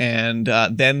 And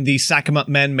then the Sakamut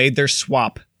men made their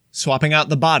swapping out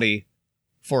the body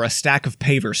for a stack of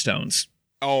paver stones.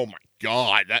 Oh my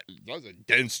God, that was a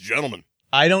dense gentleman.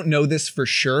 I don't know this for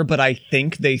sure, but I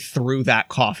think they threw that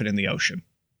coffin in the ocean.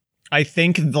 I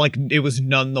think like it was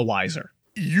none the wiser.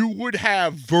 You would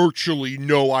have virtually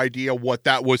no idea what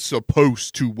that was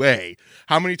supposed to weigh.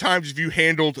 How many times have you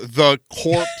handled the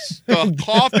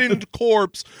coffined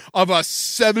corpse of a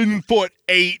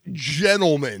 7'8"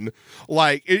 gentleman?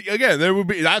 Like, again,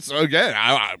 that's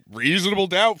a reasonable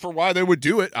doubt for why they would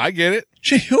do it. I get it.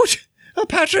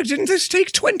 Patrick, didn't this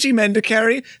take 20 men to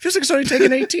carry? Feels like it's only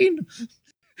taken 18.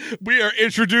 We are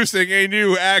introducing a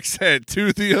new accent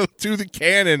to the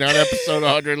canon on episode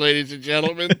 100, ladies and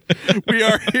gentlemen. We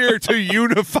are here to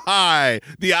unify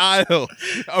the aisle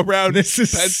around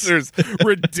Spencer's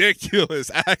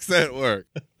ridiculous accent work.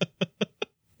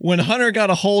 When Hunter got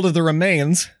a hold of the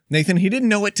remains, Nathan, he didn't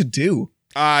know what to do.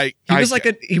 He was like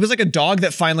a dog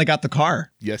that finally got the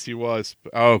car. Yes, he was.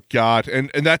 Oh God, and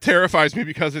that terrifies me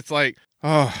because it's like,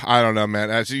 oh, I don't know,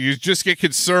 man. As you just get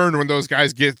concerned when those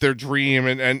guys get their dream,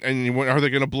 and are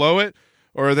they going to blow it,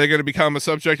 or are they going to become a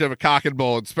subject of a cock and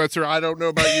bull? And Spencer, I don't know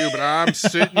about you, but I'm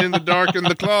sitting in the dark in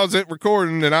the closet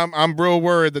recording, and I'm real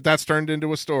worried that that's turned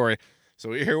into a story.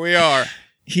 So here we are.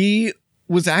 He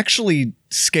was actually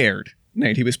scared,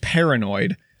 Nate. He was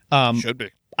paranoid. Should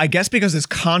be. I guess because his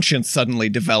conscience suddenly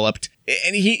developed,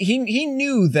 and he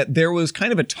knew that there was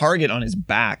kind of a target on his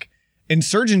back, and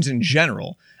surgeons in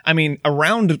general. I mean,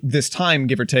 around this time,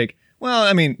 give or take, well,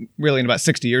 I mean, really in about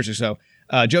 60 years or so,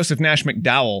 Joseph Nash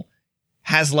McDowell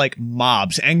has like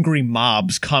angry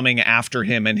mobs coming after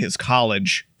him and his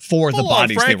college for the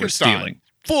bodies they were stealing.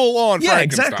 Full on Yeah,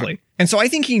 Frankenstein. exactly. And so I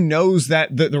think he knows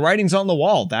that the writing's on the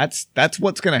wall. That's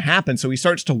what's going to happen. So he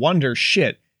starts to wonder,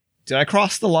 shit, did I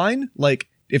cross the line? Like,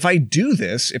 if I do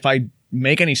this, if I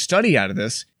make any study out of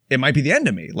this, it might be the end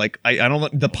of me. Like, I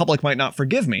don't, the public might not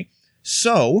forgive me.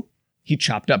 So he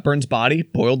chopped up Byrne's body,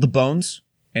 boiled the bones,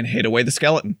 and hid away the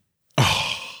skeleton.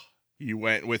 He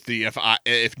went with the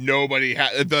if nobody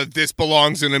this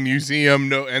belongs in a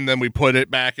museum, and then we put it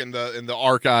back in the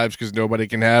archives because nobody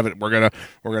can have it. We're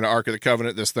gonna Ark of the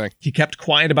Covenant this thing. He kept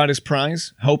quiet about his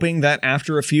prize, hoping that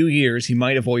after a few years he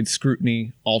might avoid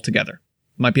scrutiny altogether.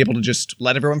 Might be able to just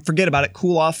let everyone forget about it,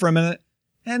 cool off for a minute,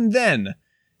 and then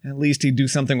at least he'd do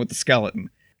something with the skeleton.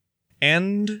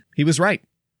 And he was right.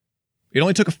 It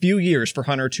only took a few years for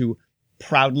Hunter to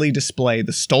proudly display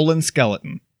the stolen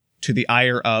skeleton to the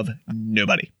ire of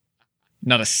nobody.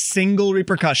 Not a single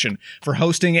repercussion for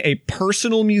hosting a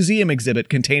personal museum exhibit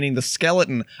containing the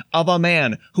skeleton of a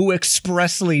man who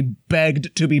expressly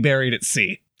begged to be buried at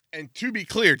sea. And to be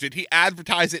clear, did he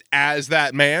advertise it as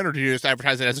that man, or did he just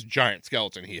advertise it as a giant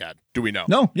skeleton he had? Do we know?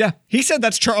 No, yeah. He said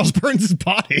that's Charles Byrne's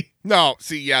body. No,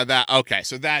 see, yeah, okay.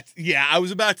 So I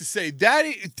was about to say, that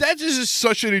is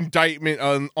such an indictment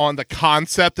on the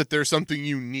concept that there's something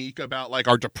unique about, like,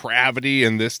 our depravity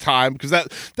in this time, because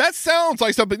that sounds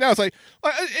like something now. It's like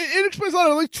it explains a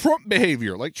lot of, like, Trump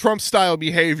behavior, like Trump-style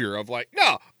behavior of, like,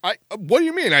 no, what do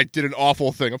you mean I did an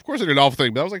awful thing? Of course I did an awful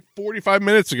thing, but that was like 45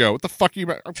 minutes ago. What the fuck are you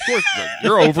about? Of course,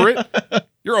 you're over it.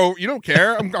 You don't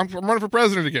care. I'm running for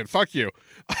president again. Fuck you.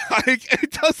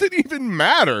 It doesn't even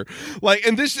matter. Like,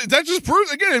 and that just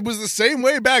proves, again, it was the same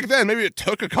way back then. Maybe it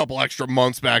took a couple extra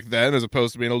months back then as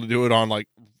opposed to being able to do it on, like,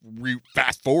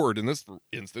 fast forward in this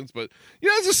instance. But, yeah,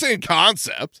 it's the same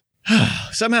concept.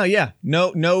 Somehow, yeah.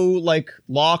 No, like,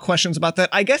 law questions about that.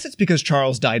 I guess it's because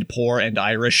Charles died poor and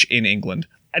Irish in England.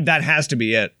 That has to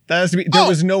be it. There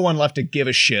was no one left to give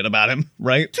a shit about him,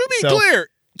 right? To be clear,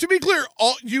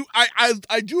 the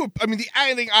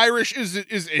adding Irish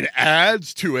it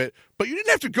adds to it, but you didn't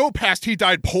have to go past he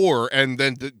died poor and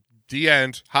then the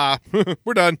end.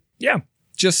 We're done. Yeah,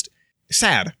 just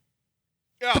sad.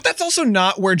 Yeah. But that's also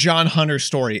not where John Hunter's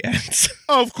story ends.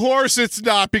 Of course it's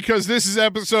not, because this is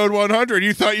episode 100.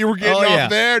 You thought you were getting off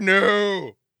there?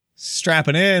 No.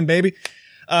 Strapping in, baby.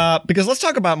 Because let's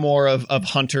talk about more of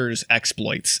Hunter's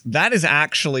exploits. That is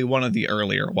actually one of the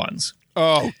earlier ones.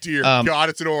 Oh, dear God,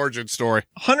 it's an origin story.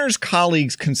 Hunter's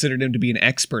colleagues considered him to be an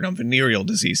expert on venereal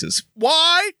diseases.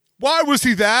 Why? Why was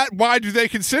he that? Why do they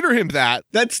consider him that?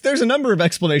 There's a number of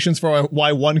explanations for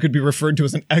why one could be referred to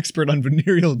as an expert on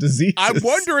venereal diseases. I'm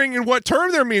wondering in what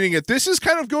term they're meaning it. This is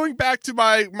kind of going back to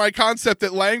my concept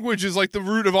that language is like the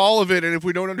root of all of it, and if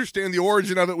we don't understand the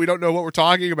origin of it, we don't know what we're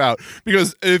talking about.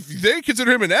 Because if they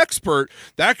consider him an expert,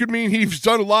 that could mean he's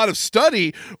done a lot of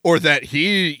study, or that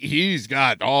he's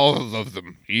got all of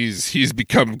them. He's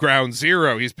become ground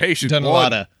zero. He's patient done one. A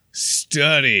lot of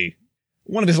study.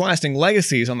 One of his lasting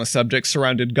legacies on the subject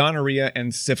surrounded gonorrhea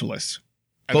and syphilis,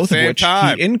 both of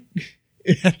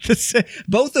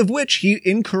which he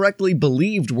incorrectly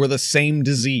believed were the same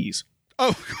disease.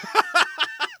 Oh,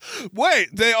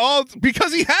 wait,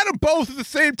 because he had them both at the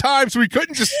same time, so he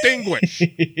couldn't distinguish.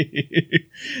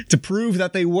 To prove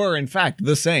that they were, in fact,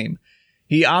 the same,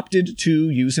 he opted to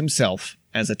use himself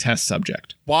as a test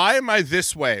subject. Why am I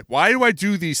this way? Why do I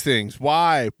do these things?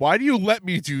 Why? Why do you let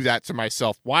me do that to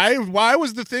myself? Why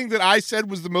was the thing that I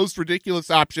said was the most ridiculous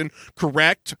option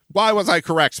correct? Why was I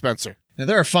correct, Spencer? Now,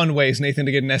 there are fun ways, Nathan,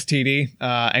 to get an STD,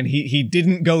 and he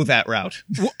didn't go that route.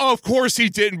 Well, of course he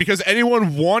didn't, because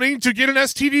anyone wanting to get an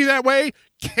STD that way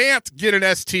can't get an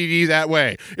STD that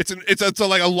way. It's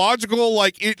like a logical,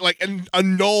 a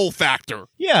null factor.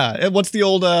 Yeah, what's the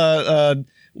old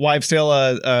wives'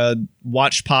 tale,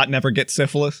 watch pot, never get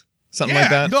syphilis? Something like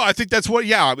that? No, I think that's what,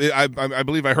 I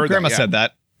believe I heard Grandma that. said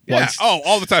that. Yeah. Once. Oh,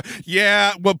 all the time.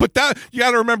 Yeah. Well, but that, you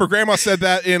got to remember, Grandma said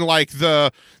that in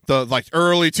the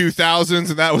early 2000s,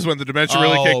 and that was when the dementia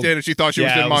really kicked in, and she thought she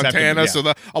was in Montana. So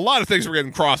a lot of things were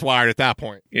getting cross-wired at that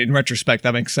point. In retrospect,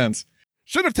 that makes sense.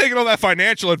 Should have taken all that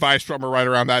financial advice from her right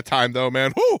around that time, though,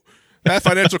 man. Whew, that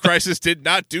financial crisis did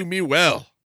not do me well.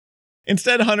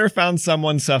 Instead, Hunter found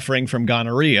someone suffering from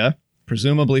gonorrhea,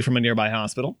 presumably from a nearby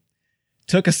hospital,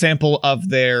 took a sample of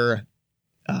their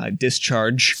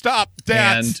discharge. Stop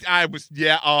that. And I was,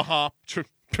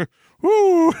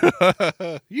 Woo.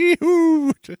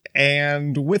 Yee-hoo.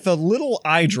 And with a little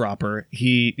eyedropper,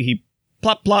 he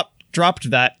plop plop dropped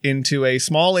that into a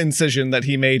small incision that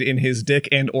he made in his dick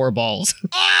and or balls.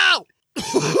 Oh!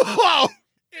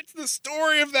 It's the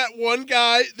story of that one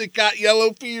guy that got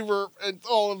yellow fever and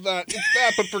all of that. It's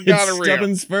that, but for gonorrhea.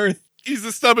 Stubbins Firth. He's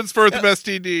the Stubbins Firth of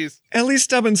STDs. At least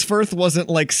Stubbins Firth wasn't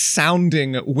like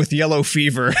sounding with yellow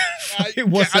fever.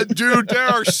 Dude, there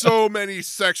are so many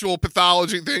sexual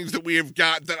pathology things that we have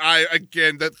got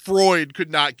that Freud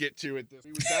could not get to at this.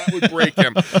 That would break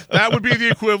him. That would be the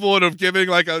equivalent of giving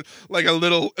like a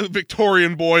little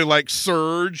Victorian boy like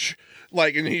Surge.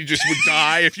 And he just would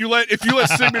die. If you let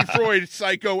Sigmund Freud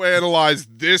psychoanalyze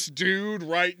this dude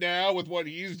right now with what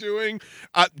he's doing,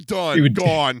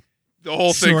 gone. The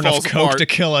whole thing falls apart.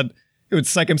 He would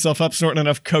psych himself up snorting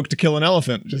enough coke to kill an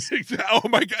elephant. Oh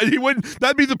my God, he wouldn't.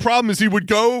 That'd be the problem. Is he would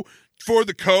go for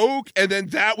the coke, and then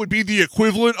that would be the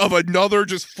equivalent of another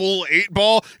just full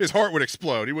 8-ball. His heart would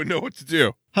explode. He wouldn't know what to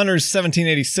do. Hunter's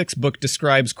 1786 book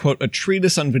describes, quote, a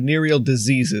treatise on venereal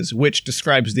diseases, which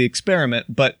describes the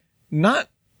experiment, but not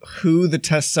who the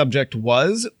test subject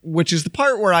was, which is the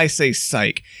part where I say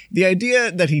psych. The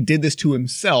idea that he did this to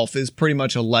himself is pretty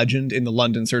much a legend in the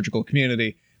London surgical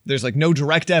community. There's no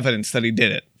direct evidence that he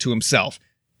did it to himself.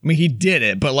 I mean, he did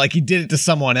it, but he did it to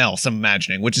someone else, I'm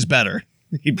imagining, which is better.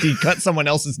 He cut someone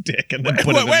else's dick and then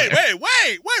put it in there.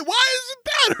 Wait, why is it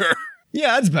better?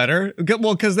 Yeah, that's better.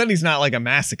 Well, because then he's not like a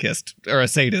masochist, or a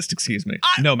sadist, excuse me.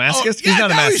 Masochist? He's not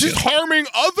a masochist. He's just harming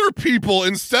other people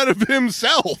instead of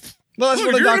himself. Well, that's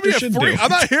what a doctor should do. I'm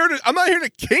not here to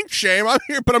kink shame. I'm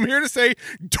here to say,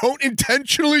 don't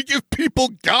intentionally give people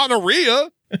gonorrhea.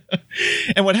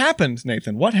 And what happened,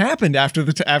 Nathan? What happened after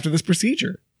this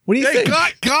procedure? What do you think? They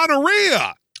got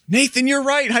gonorrhea. Nathan, you're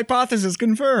right. Hypothesis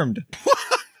confirmed.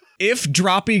 If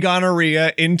droppy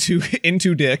gonorrhea into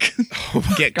dick,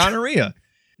 get gonorrhea.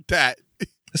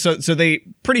 So they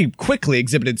pretty quickly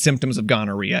exhibited symptoms of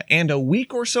gonorrhea, and a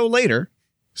week or so later,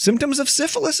 symptoms of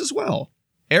syphilis as well.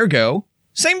 Ergo,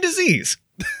 same disease.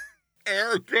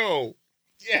 Ergo.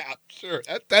 Yeah, sure.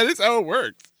 That is how it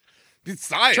works. It's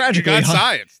science.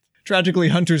 Science. Tragically,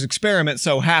 Hunter's experiment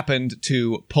so happened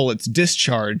to pull its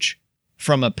discharge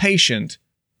from a patient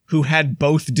who had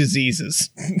both diseses.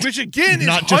 Which again is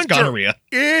not just gonorrhea.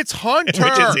 It's Hunter.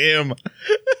 Which is him.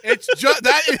 It's just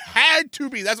that it had to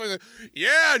be. That's what I said.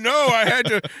 Yeah, no, I had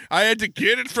to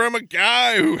get it from a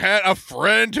guy who had a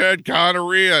friend who had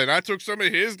gonorrhea, and I took some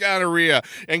of his gonorrhea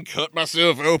and cut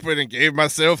myself open and gave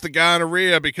myself the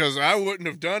gonorrhea because I wouldn't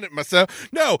have done it myself.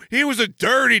 No, he was a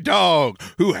dirty dog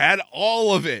who had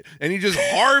all of it, and he just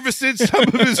harvested some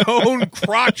of his own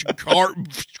crotch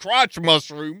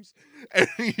mushrooms. And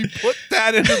he put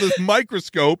that into this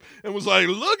microscope and was like,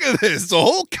 look at this. It's a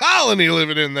whole colony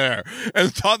living in there.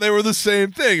 And thought they were the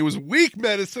same thing. It was weak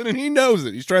medicine, and he knows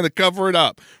it. He's trying to cover it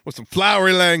up with some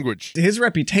flowery language. His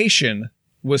reputation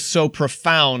was so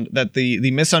profound that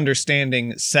the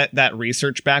misunderstanding set that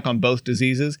research back on both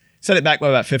diseases, set it back by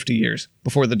about 50 years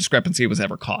before the discrepancy was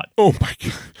ever caught. Oh, my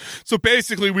God. So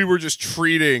basically, we were just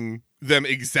treating them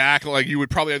exactly like you would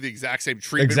probably have the exact same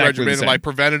treatment regimen and like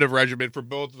preventative regimen for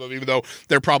both of them, even though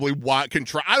they're probably I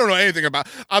don't know anything about.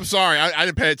 I'm sorry, I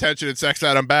didn't pay attention in sex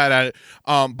ed. I'm bad at it.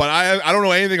 But I don't know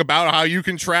anything about how you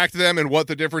contract them and what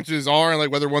the differences are, and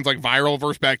like whether one's like viral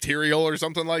versus bacterial or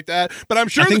something like that. But I'm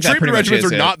sure the treatment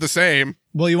regimens are not the same.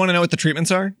 Well, you want to know what the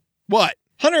treatments are? What?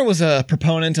 Hunter was a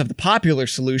proponent of the popular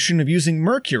solution of using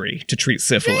mercury to treat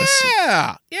syphilis.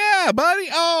 Yeah, buddy.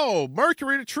 Oh,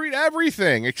 mercury to treat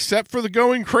everything except for the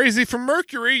going crazy from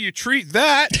mercury. You treat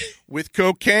that with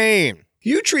cocaine.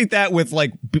 You treat that with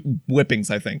like whippings,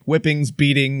 I think. Whippings,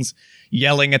 beatings,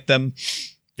 yelling at them.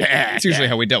 Yeah, it's usually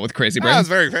how we dealt with crazy brains. That's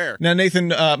very fair. Now, Nathan,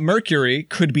 mercury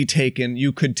could be taken.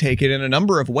 You could take it in a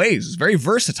number of ways. It's very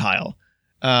versatile.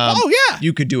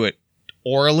 You could do it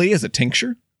orally as a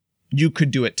tincture. You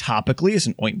could do it topically as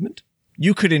an ointment.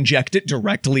 You could inject it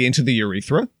directly into the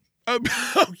urethra.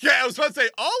 Okay, I was about to say,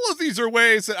 all of these are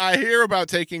ways that I hear about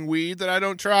taking weed that I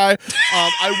don't try.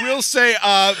 I will say,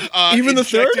 even the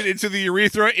third into the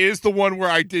urethra is the one where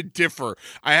I did differ.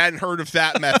 I hadn't heard of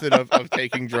that method of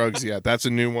taking drugs yet. That's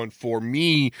a new one for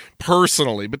me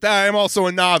personally. But I am also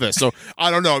a novice, so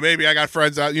I don't know. Maybe I got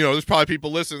friends out. You know, there's probably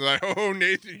people listening like, oh,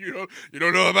 Nathan, you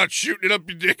don't know about shooting it up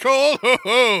your dick hole.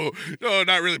 Oh, no,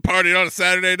 not really partying on a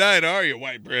Saturday night, are you,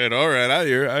 white bread? All right, I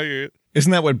hear it.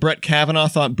 Isn't that what Brett Kavanaugh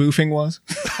thought boofing was?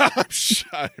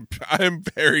 I'm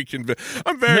very convinced.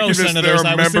 No, convinced senators, there are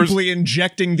I was members. simply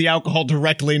injecting the alcohol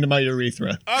directly into my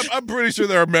urethra. I'm pretty sure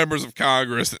there are members of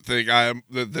Congress that think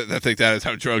that think that is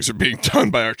how drugs are being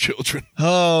done by our children.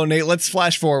 Oh, Nate, let's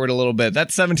flash forward a little bit.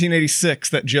 That's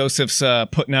 1786 that Joseph's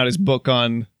putting out his book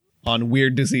on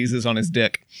weird diseases on his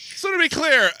dick. So to be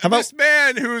clear, this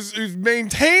man who's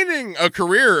maintaining a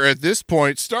career at this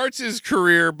point starts his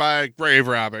career by grave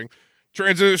robbing.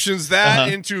 Transitions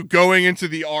that into going into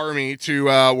the army to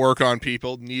work on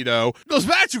people. Neato. Goes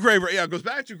back to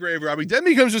grave robbing. Then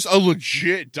becomes just a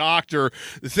legit doctor.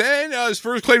 Then his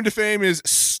first claim to fame is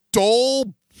stole/hired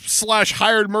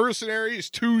mercenaries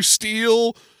to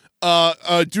steal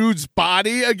a dude's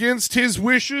body against his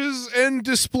wishes and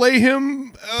display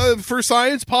him for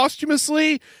science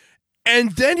posthumously.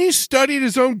 And then he studied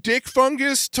his own dick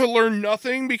fungus to learn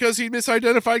nothing because he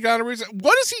misidentified gonorrhea.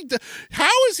 What is he?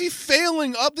 How is he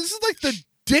failing up? This is like the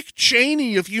Dick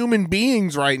Cheney of human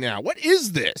beings right now. What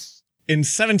is this? In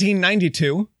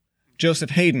 1792,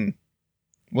 Joseph Haydn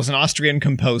was an Austrian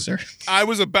composer. I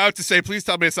was about to say, please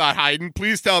tell me it's not Haydn.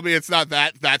 Please tell me it's not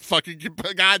that fucking.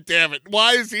 God damn it!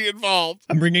 Why is he involved?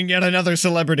 I'm bringing yet another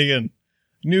celebrity in.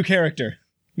 New character.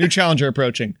 New challenger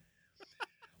approaching.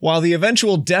 While the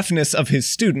eventual deafness of his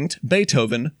student,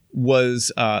 Beethoven,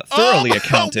 was thoroughly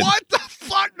accounted. What the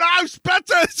fuck? No,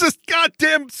 Spencer, it's just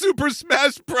goddamn Super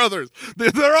Smash Brothers.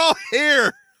 They're all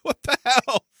here. What the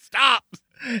hell? Stop.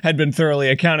 Had been thoroughly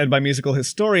accounted by musical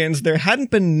historians, there hadn't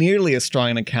been nearly as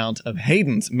strong an account of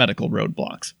Haydn's medical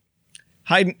roadblocks.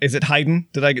 Haydn, is it Haydn?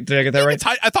 Did I get that right?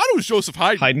 I thought it was Joseph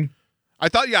Haydn. Haydn? I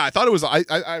thought it was.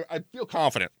 I feel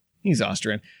confident. He's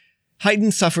Austrian.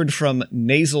 Haydn suffered from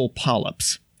nasal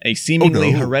polyps, a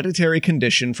seemingly hereditary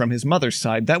condition from his mother's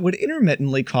side that would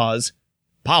intermittently cause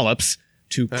polyps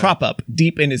to crop up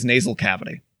deep in his nasal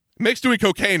cavity. Makes doing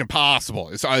cocaine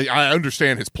impossible. I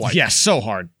understand his plight. Yes, so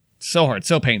hard,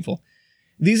 so painful.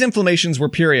 These inflammations were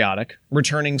periodic,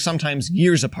 returning sometimes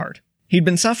years apart. He'd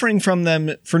been suffering from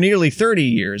them for nearly 30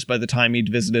 years by the time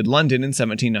he'd visited London in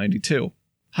 1792.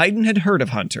 Haydn had heard of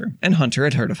Hunter, and Hunter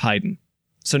had heard of Haydn.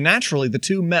 So naturally, the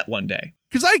two met one day.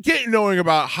 Because I get knowing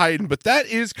about Haydn, but that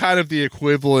is kind of the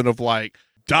equivalent of like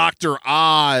Dr.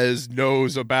 Oz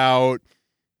knows about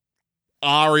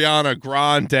Ariana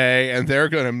Grande and they're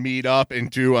going to meet up and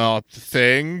do a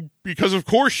thing. Because of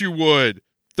course you would.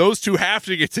 Those two have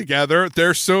to get together.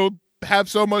 Have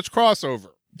so much crossover.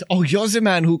 Oh, you're the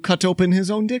man who cut open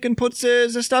his own dick and puts the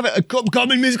stuff... A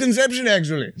common misconception,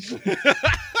 actually.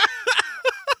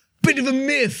 Bit of a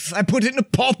myth. I put it in a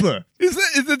popper. Is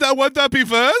it that one that be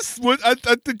first? I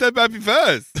think that might be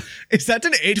first. Is that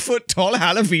an 8-foot-tall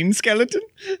Halloween skeleton?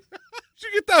 Did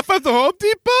you get that from the Home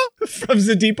Depot? From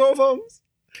the Depot of Homes?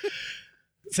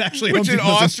 It's actually Which Home in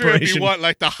Depot's Austria would be inspiration. what,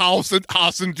 like the House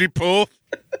and Depot?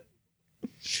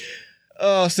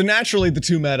 So naturally the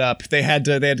two met up. They had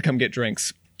to come get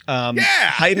drinks.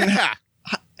 Haydn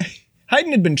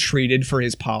Hayden had been treated for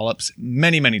his polyps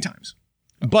many, many times,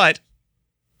 but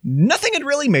nothing had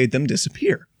really made them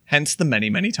disappear, hence the many,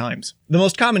 many times. The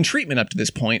most common treatment up to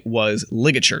this point was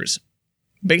ligatures,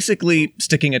 basically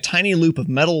sticking a tiny loop of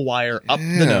metal wire up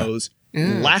the nose,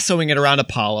 lassoing it around a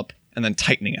polyp, and then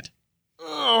tightening it.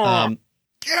 Oh,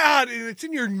 God, and it's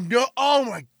in your nose. Oh,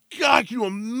 my God, can you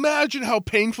imagine how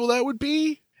painful that would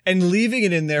be? And leaving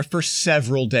it in there for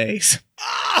several days.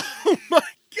 Oh, my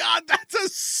God, that's a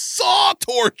saw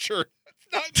torture.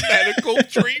 That's not medical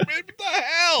treatment. What the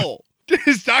hell? Did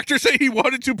his doctor say he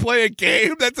wanted to play a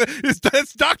game?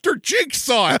 That's Dr.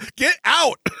 Jigsaw. Get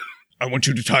out. I want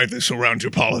you to tie this around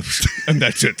your polyps, and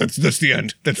that's it. That's the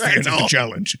end. That's the end of the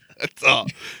challenge. That's all.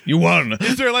 You won.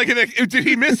 Is there did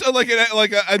he miss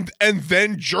and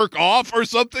then jerk off or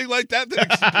something like that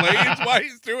explains why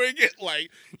he's doing it? Like,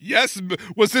 yes,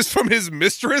 was this from his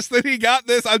mistress that he got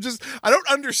this? I don't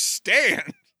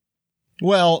understand.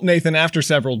 Well, Nathan, after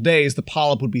several days, the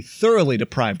polyp would be thoroughly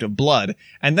deprived of blood,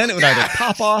 and then it would either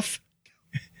pop off,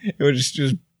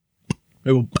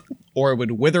 or it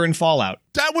would wither and fall out.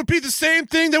 That would be the same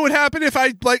thing that would happen if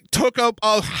I took a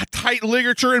tight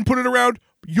ligature and put it around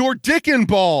your dick and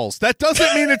balls. That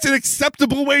doesn't mean it's an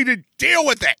acceptable way to deal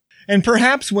with it. And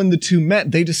perhaps when the two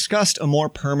met, they discussed a more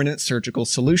permanent surgical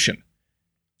solution.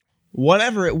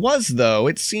 Whatever it was, though,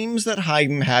 it seems that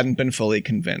Hayden hadn't been fully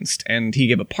convinced, and he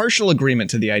gave a partial agreement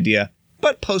to the idea,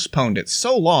 but postponed it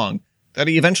so long that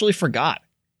he eventually forgot.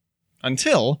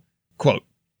 Until, quote,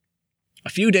 a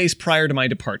few days prior to my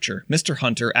departure, Mr.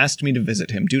 Hunter asked me to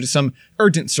visit him due to some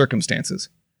urgent circumstances.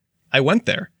 I went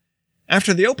there.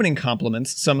 After the opening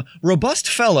compliments, some robust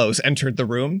fellows entered the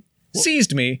room,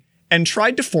 seized me, and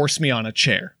tried to force me on a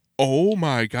chair. Oh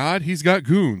my God, he's got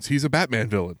goons. He's a Batman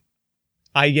villain.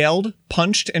 I yelled,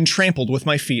 punched, and trampled with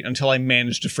my feet until I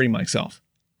managed to free myself.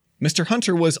 Mr.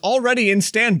 Hunter was already in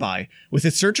standby, with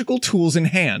his surgical tools in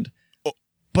hand,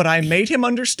 but I made him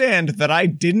understand that I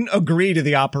didn't agree to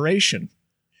the operation.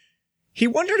 He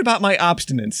wondered about my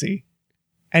obstinacy,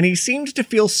 and he seemed to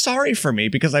feel sorry for me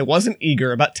because I wasn't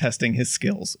eager about testing his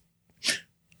skills.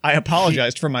 I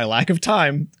apologized for my lack of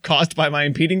time caused by my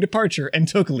impeding departure and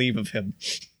took leave of him.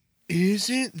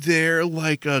 Isn't there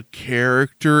like a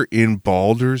character in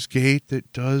Baldur's Gate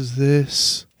that does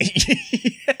this?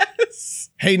 Yes.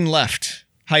 Hayden left,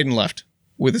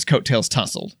 with his coattails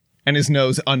tousled, and his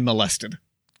nose unmolested.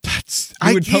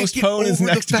 He would postpone his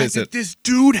next visit. This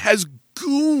dude has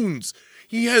goons.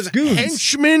 He has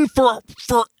henchmen for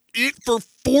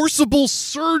forcible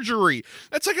surgery.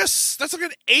 That's like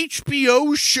an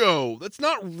HBO show. That's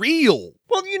not real.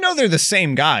 Well, you know they're the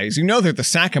same guys. You know they're the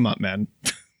Sakamut men.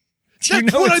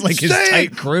 That's what it's like his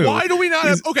tight crew. Why do we not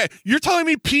have... Okay, you're telling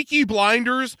me Peaky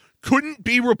Blinders couldn't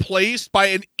be replaced by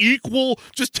an equal...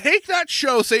 Just take that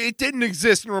show, say it didn't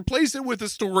exist, and replace it with a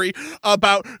story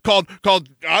called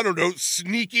I don't know,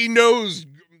 Sneaky Nose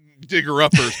Digger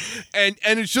Uppers. and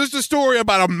it's just a story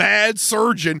about a mad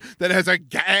surgeon that has a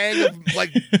gang of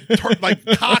like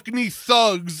Cockney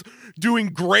thugs doing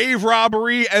grave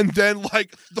robbery and then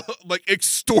like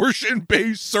extortion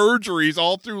based surgeries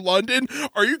all through London.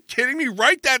 Are you kidding me?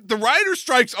 Write that. The writer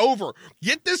strike's over.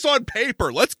 Get this on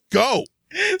paper. Let's go.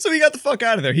 So he got the fuck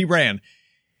out of there. He ran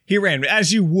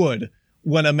as you would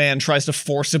when a man tries to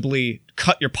forcibly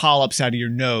cut your polyps out of your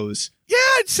nose. Yeah,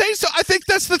 I'd say so. I think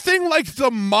that's the thing like the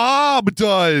mob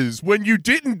does when you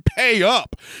didn't pay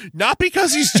up. Not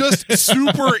because he's just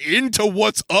super into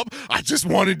what's up. I just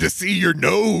wanted to see your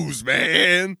nose,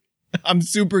 man. I'm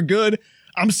super good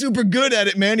at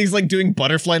it, man. He's like doing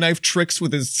butterfly knife tricks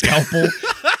with his scalpel.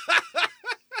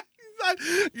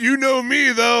 You know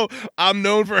me, though. I'm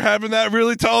known for having that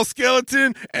really tall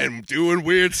skeleton and doing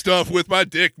weird stuff with my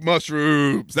dick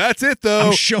mushrooms. That's it,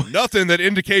 though. Nothing that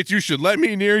indicates you should let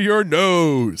me near your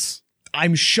nose.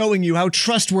 I'm showing you how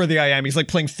trustworthy I am. He's like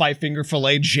playing five-finger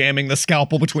fillet, jamming the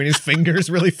scalpel between his fingers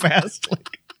really fast.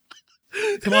 Like,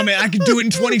 come on, man. I can do it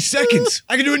in 20 seconds.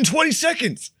 You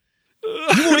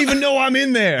won't even know I'm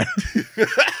in there.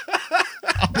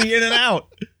 I'll be in and out.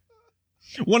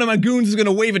 One of my goons is going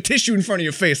to wave a tissue in front of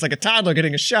your face like a toddler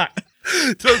getting a shot.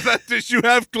 Does that tissue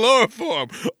have chloroform?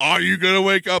 Are you going to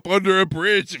wake up under a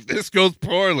bridge if this goes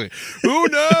poorly? Who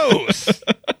knows?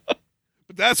 But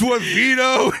that's what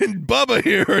Vito and Bubba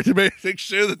here are to make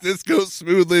sure that this goes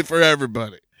smoothly for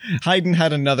everybody. Hayden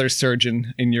had another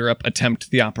surgeon in Europe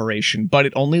attempt the operation, but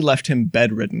it only left him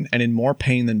bedridden and in more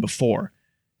pain than before.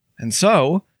 And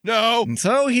so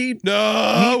he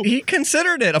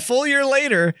considered it. A full year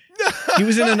later, he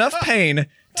was in enough pain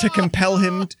to compel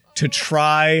him to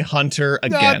try Hunter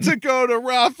again. Not to go to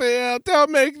Raphael.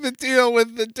 Don't make the deal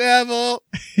with the devil.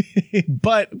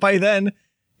 But by then,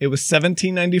 It was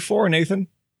 1794, Nathan.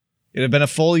 It had been a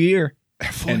full year.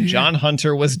 And John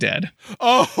Hunter was dead.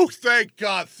 Oh, thank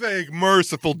God. Thank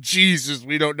merciful Jesus.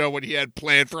 We don't know what he had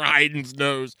planned for Haydn's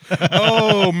nose.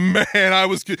 Oh, man. I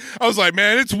was like,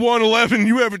 man, it's 1:11.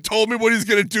 You haven't told me what he's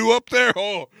going to do up there?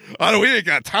 Oh, we ain't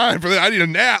got time for that. I need a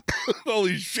nap.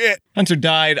 Holy shit. Hunter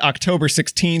died October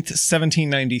 16th,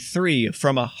 1793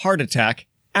 from a heart attack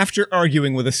after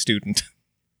arguing with a student.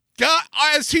 God,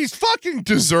 as he's fucking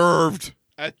deserved.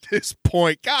 At this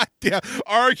point, goddamn,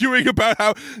 arguing about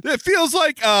how it feels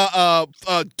like how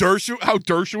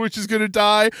Dershowitz is gonna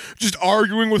die, just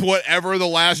arguing with whatever the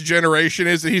last generation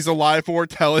is that he's alive for,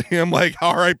 telling him like,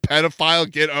 all right, pedophile,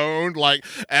 get owned, like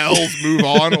L's, move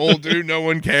on, old dude, no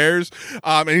one cares.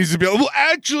 And he's gonna be like, well,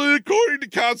 actually, according to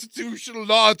constitutional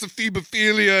law, it's a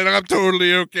phebophilia, and I'm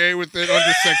totally okay with it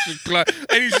under section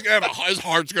and he's gonna have his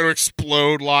heart's gonna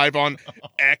explode live on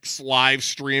X live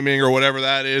streaming or whatever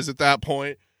that is at that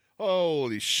point.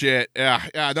 Holy shit. Yeah,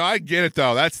 no, I get it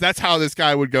though. That's how this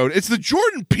guy would go. It's the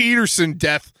Jordan Peterson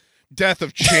death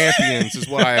of champions is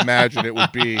what I imagine it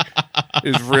would be.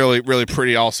 Is really, really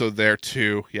pretty also there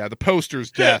too. Yeah, the poster's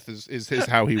death is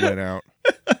how he went out.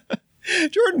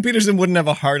 Jordan Peterson wouldn't have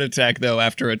a heart attack, though,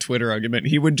 after a Twitter argument.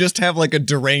 He would just have, like, a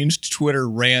deranged Twitter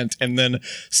rant and then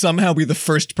somehow be the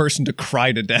first person to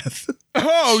cry to death.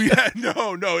 Oh, yeah.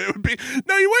 No. It would be...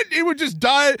 No, he would just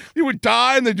die. He would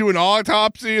die, and they'd do an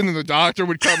autopsy, and then the doctor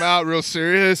would come out real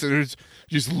serious, and would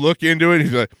just look into it, and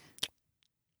he'd be like,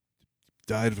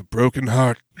 died of a broken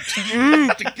heart.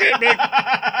 To get me.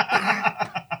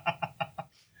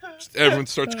 Just everyone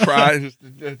starts crying.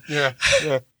 Yeah.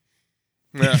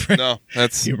 Yeah, no,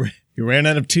 that's... You ran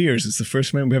out of tears. It's the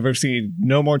first man we've ever seen.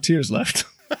 No more tears left.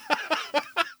 I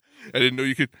didn't know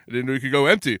you could go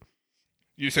empty.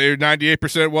 You say you're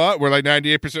 98% what? We're like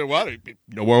 98% water.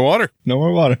 No more water. No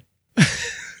more water.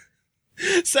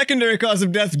 Secondary cause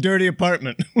of death, dirty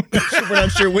apartment. We're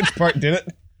not sure which part did it.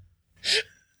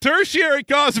 Tertiary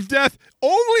cause of death,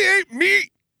 only ate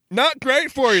meat. Not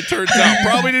great for you, turns out.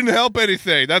 Probably didn't help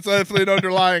anything. That's definitely an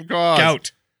underlying cause.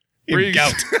 Gout.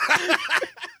 Gout.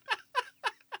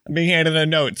 I'm being handed a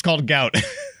note. It's called gout.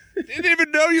 Didn't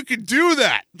even know you could do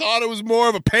that. Thought it was more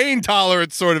of a pain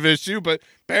tolerance sort of issue, but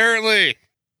apparently,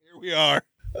 here we are.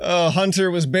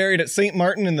 Hunter was buried at St.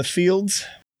 Martin in the Fields.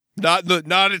 Not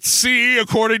at sea,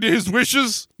 according to his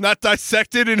wishes. Not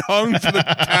dissected and hung for the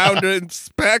town to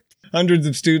inspect. Hundreds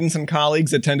of students and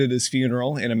colleagues attended his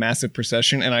funeral in a massive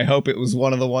procession, and I hope it was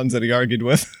one of the ones that he argued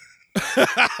with.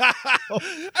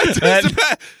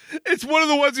 It's one of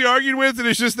the ones he argued with, and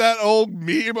it's just that old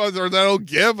meme or that old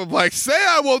gif of like, say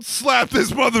I won't slap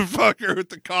this motherfucker with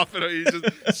the coffin. He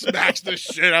just smacks the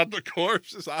shit out the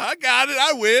corpse. Just, I got it,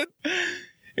 I win.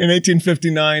 In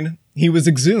 1859, he was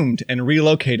exhumed and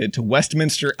relocated to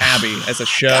Westminster Abbey as a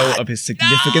show of his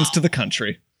significance to the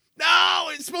country. No,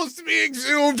 it's supposed to be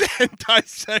exhumed and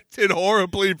dissected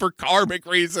horribly for karmic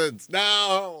reasons.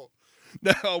 No,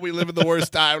 we live in the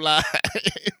worst timeline.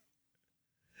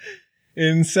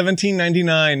 In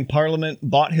 1799, Parliament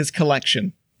bought his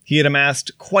collection. He had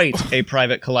amassed quite a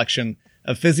private collection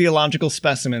of physiological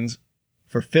specimens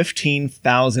for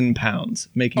 £15,000,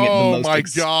 making it the most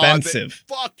expensive.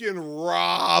 God, fucking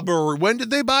robbery. When did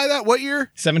they buy that? What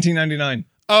year? 1799.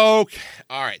 Okay.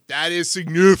 All right. That is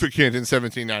significant in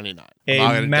 1799.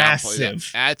 A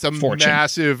massive That's a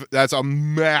fortune.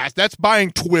 That's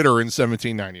buying Twitter in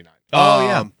 1799.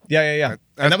 Oh, yeah.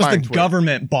 And that was the Twitter.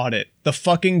 Government bought it. The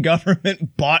fucking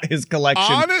government bought his collection.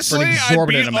 Honestly, for an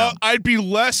exorbitant amount. I'd be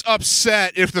less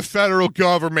upset if the federal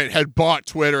government had bought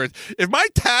Twitter. If my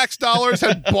tax dollars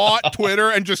had bought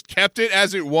Twitter and just kept it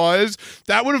as it was,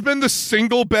 that would have been the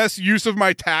single best use of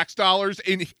my tax dollars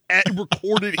in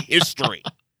recorded history.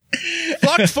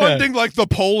 Fuck funding like the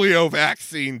polio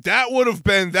vaccine. That would have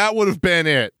been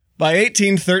it. By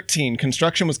 1813,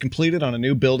 construction was completed on a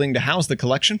new building to house the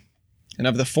collection. And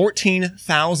of the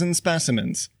 14,000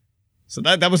 specimens, so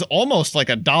that was almost like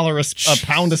 $1 a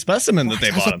pound a specimen that they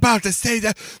bought. I was about to say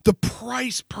that the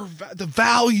price the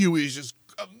value is just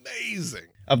amazing.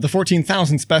 Of the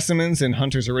 14,000 specimens in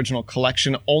Hunter's original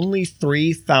collection, only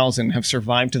 3,000 have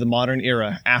survived to the modern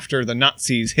era after the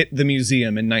Nazis hit the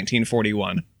museum in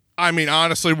 1941. I mean,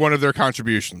 honestly, one of their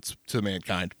contributions to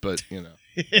mankind, but you know.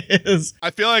 It is. I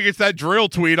feel like it's that drill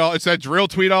tweet all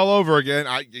over again.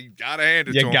 You gotta hand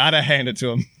it to him. You gotta hand it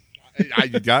to him.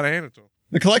 You gotta hand it to him.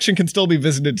 The collection can still be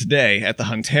visited today at the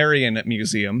Hunterian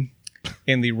Museum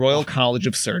in the Royal College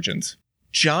of Surgeons.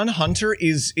 John Hunter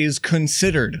is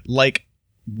considered like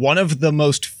one of the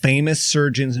most famous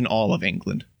surgeons in all of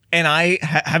England. And I,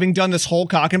 having done this whole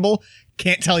cock and bull,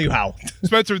 can't tell you how.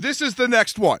 Spencer, this is the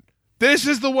next one. This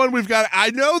is the one we've got. I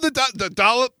know the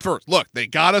dollop first. Look, they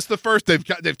got us the first.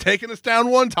 They've taken us down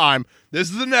one time.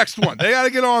 This is the next one. They got to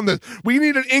get on this. We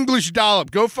need an English dollop.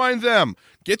 Go find them.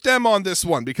 Get them on this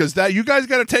one because that you guys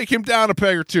got to take him down a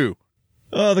peg or two.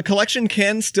 The collection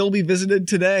can still be visited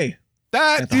today.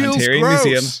 That at the feels Hunterian gross.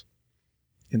 Museum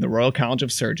in the Royal College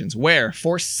of Surgeons, where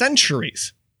for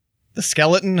centuries the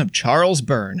skeleton of Charles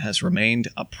Byrne has remained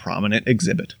a prominent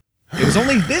exhibit. It was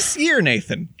only this year,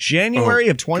 Nathan, January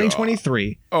of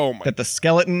 2023, that the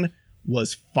skeleton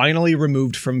was finally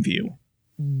removed from view.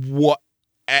 What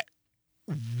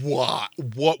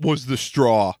was the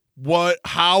straw?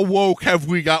 How woke have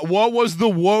we got? What was the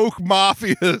woke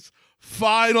mafia's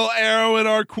final arrow in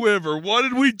our quiver? What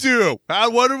did we do?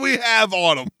 What did we have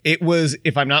on them? It was,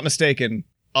 if I'm not mistaken,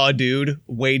 a dude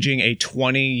waging a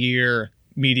 20-year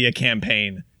media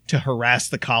campaign to harass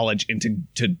the college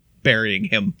into burying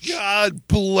him. God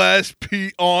bless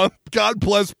God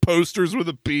bless posters with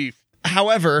a beef.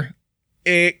 However,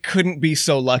 it couldn't be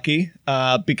so lucky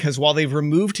because while they've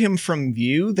removed him from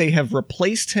view, they have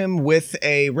replaced him with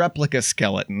a replica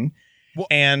skeleton,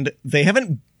 and they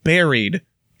haven't buried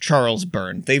Charles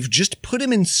Byrne. They've just put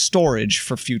him in storage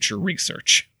for future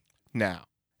research. Now,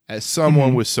 as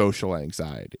someone with social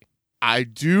anxiety, I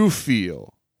do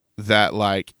feel that,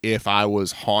 like, if I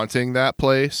was haunting that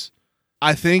place,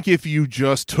 I think if you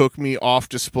just took me off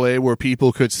display where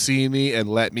people could see me and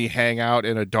let me hang out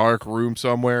in a dark room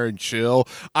somewhere and chill,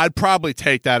 I'd probably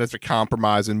take that as a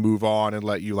compromise and move on and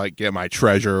let you, like, get my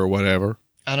treasure or whatever.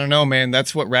 I don't know, man.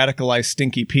 That's what radicalized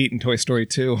Stinky Pete in Toy Story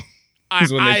 2.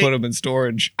 Is when they put him in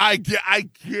storage. I get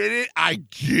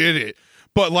it.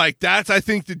 But, like, that's, I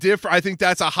think, I think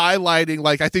that's a highlighting,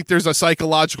 like, I think there's a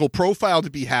psychological profile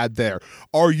to be had there.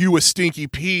 Are you a Stinky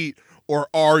Pete, or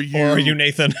are you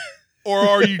Nathan? Or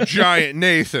are you Giant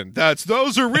Nathan?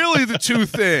 Those are really the two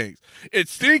things.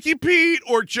 It's Stinky Pete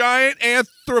or giant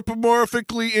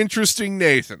anthropomorphically interesting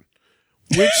Nathan.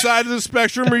 Which side of the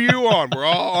spectrum are you on? We're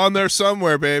all on there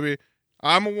somewhere, baby.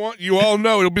 You all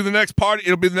know it'll be the next party.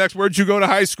 It'll be the next word you go to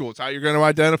high school. It's how you're going to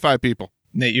identify people.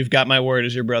 Nate, you've got my word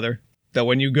as your brother. That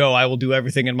when you go, I will do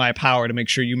everything in my power to make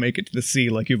sure you make it to the sea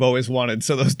like you've always wanted,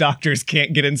 so those doctors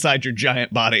can't get inside your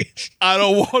giant body. I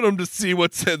don't want them to see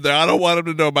what's in there. I don't want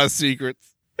them to know my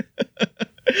secrets.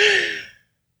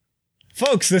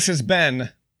 Folks, this has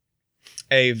been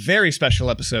a very special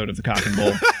episode of the Cock and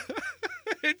Bull.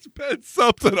 It's been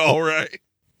something, all right.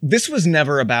 This was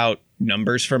never about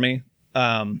numbers for me.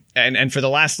 And for the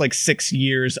last 6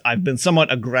 years, I've been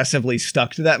somewhat aggressively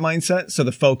stuck to that mindset. So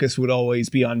the focus would always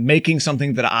be on making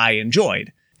something that I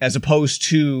enjoyed, as opposed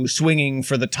to swinging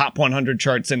for the top 100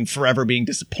 charts and forever being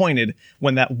disappointed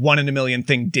when that 1 in a million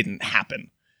thing didn't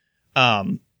happen.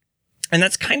 And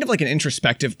that's kind of like an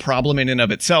introspective problem in and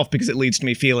of itself, because it leads to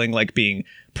me feeling like being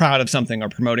proud of something or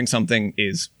promoting something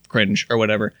is cringe or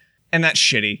whatever. And that's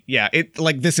shitty. Yeah,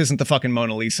 this isn't the fucking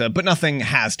Mona Lisa, but nothing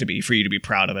has to be for you to be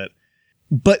proud of it.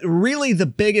 But really the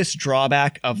biggest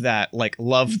drawback of that,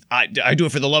 love, I do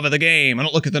it for the love of the game, I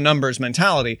don't look at the numbers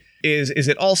mentality, is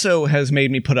it also has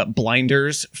made me put up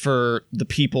blinders for the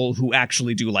people who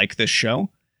actually do like this show.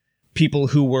 People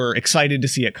who were excited to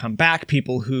see it come back,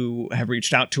 people who have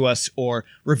reached out to us or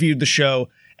reviewed the show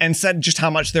and said just how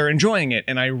much they're enjoying it.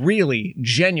 And I really,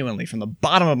 genuinely, from the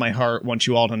bottom of my heart, want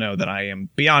you all to know that I am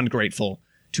beyond grateful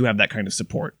to have that kind of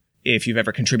support. If you've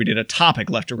ever contributed a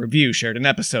topic, left a review, shared an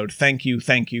episode, thank you,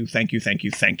 thank you, thank you, thank you,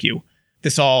 thank you.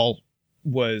 This all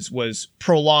was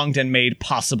prolonged and made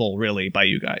possible, really, by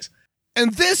you guys.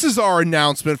 And this is our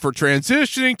announcement for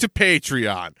transitioning to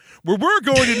Patreon, where we're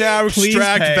going to now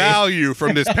extract value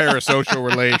from this parasocial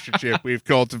relationship we've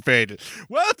cultivated.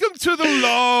 Welcome to the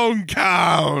long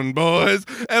count, boys.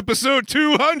 Episode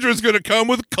 200 is going to come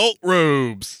with cult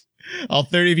robes. All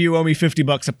 30 of you owe me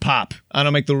 $50 a pop. I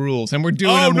don't make the rules, and we're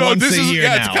doing them once a year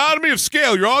now. It's economy of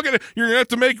scale. You're gonna have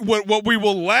to make what we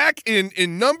will lack in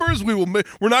numbers.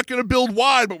 We're not gonna build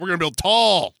wide, but we're gonna build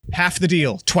tall. Half the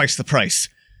deal, twice the price.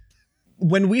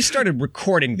 When we started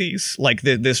recording these,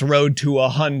 this road to a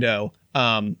hundo,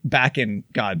 back in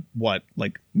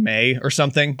May or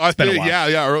something. It's been a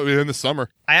while. Early in the summer.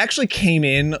 I actually came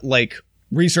in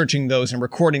researching those and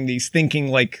recording these, thinking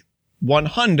one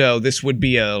hundo, this would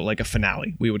be a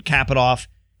finale. We would cap it off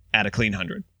at a clean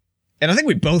 100. And I think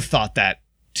we both thought that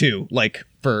too,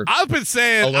 for I've been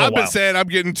saying I'm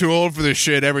getting too old for this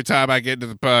shit every time I get into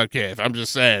the podcast. I'm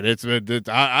just saying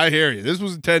I hear you. This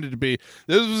was intended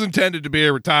to be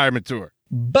a retirement tour.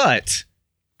 But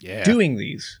doing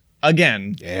these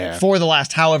again for the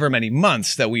last however many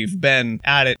months that we've been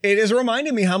at it, it has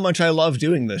reminded me how much I love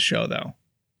doing this show though.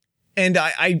 And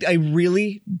I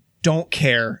really don't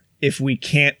care if we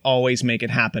can't always make it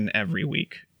happen every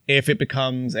week. If it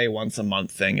becomes a once a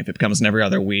month thing, if it becomes an every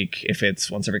other week, if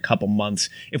it's once every couple months,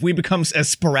 if we become as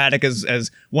sporadic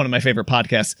as one of my favorite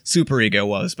podcasts, Super Ego,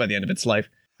 was by the end of its life.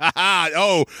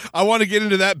 Oh, I want to get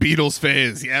into that Beatles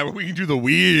phase. Yeah, where we can do the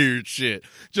weird shit.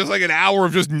 Just like an hour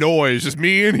of just noise. Just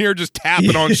me in here just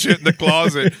tapping on shit in the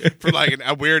closet for like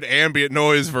a weird ambient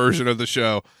noise version of the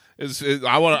show.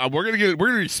 We're gonna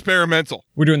be experimental.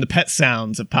 We're doing the pet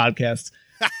sounds of podcasts.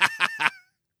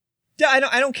 Yeah,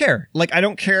 I don't care. Like, I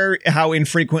don't care how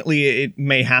infrequently it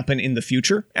may happen in the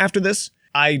future after this.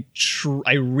 I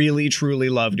really, truly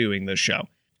love doing this show.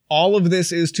 All of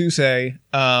this is to say,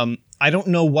 I don't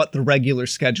know what the regular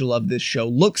schedule of this show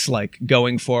looks like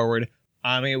going forward.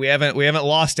 I mean, we haven't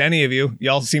lost any of you.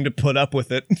 Y'all seem to put up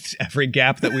with it every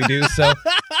gap that we do. So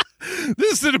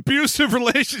this is an abusive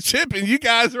relationship, and you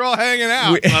guys are all hanging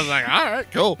out. I was like, all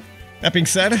right, cool. That being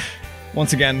said,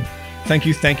 once again, thank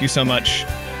you so much.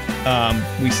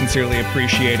 We sincerely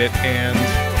appreciate it, and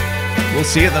we'll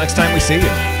see you the next time we see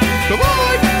you.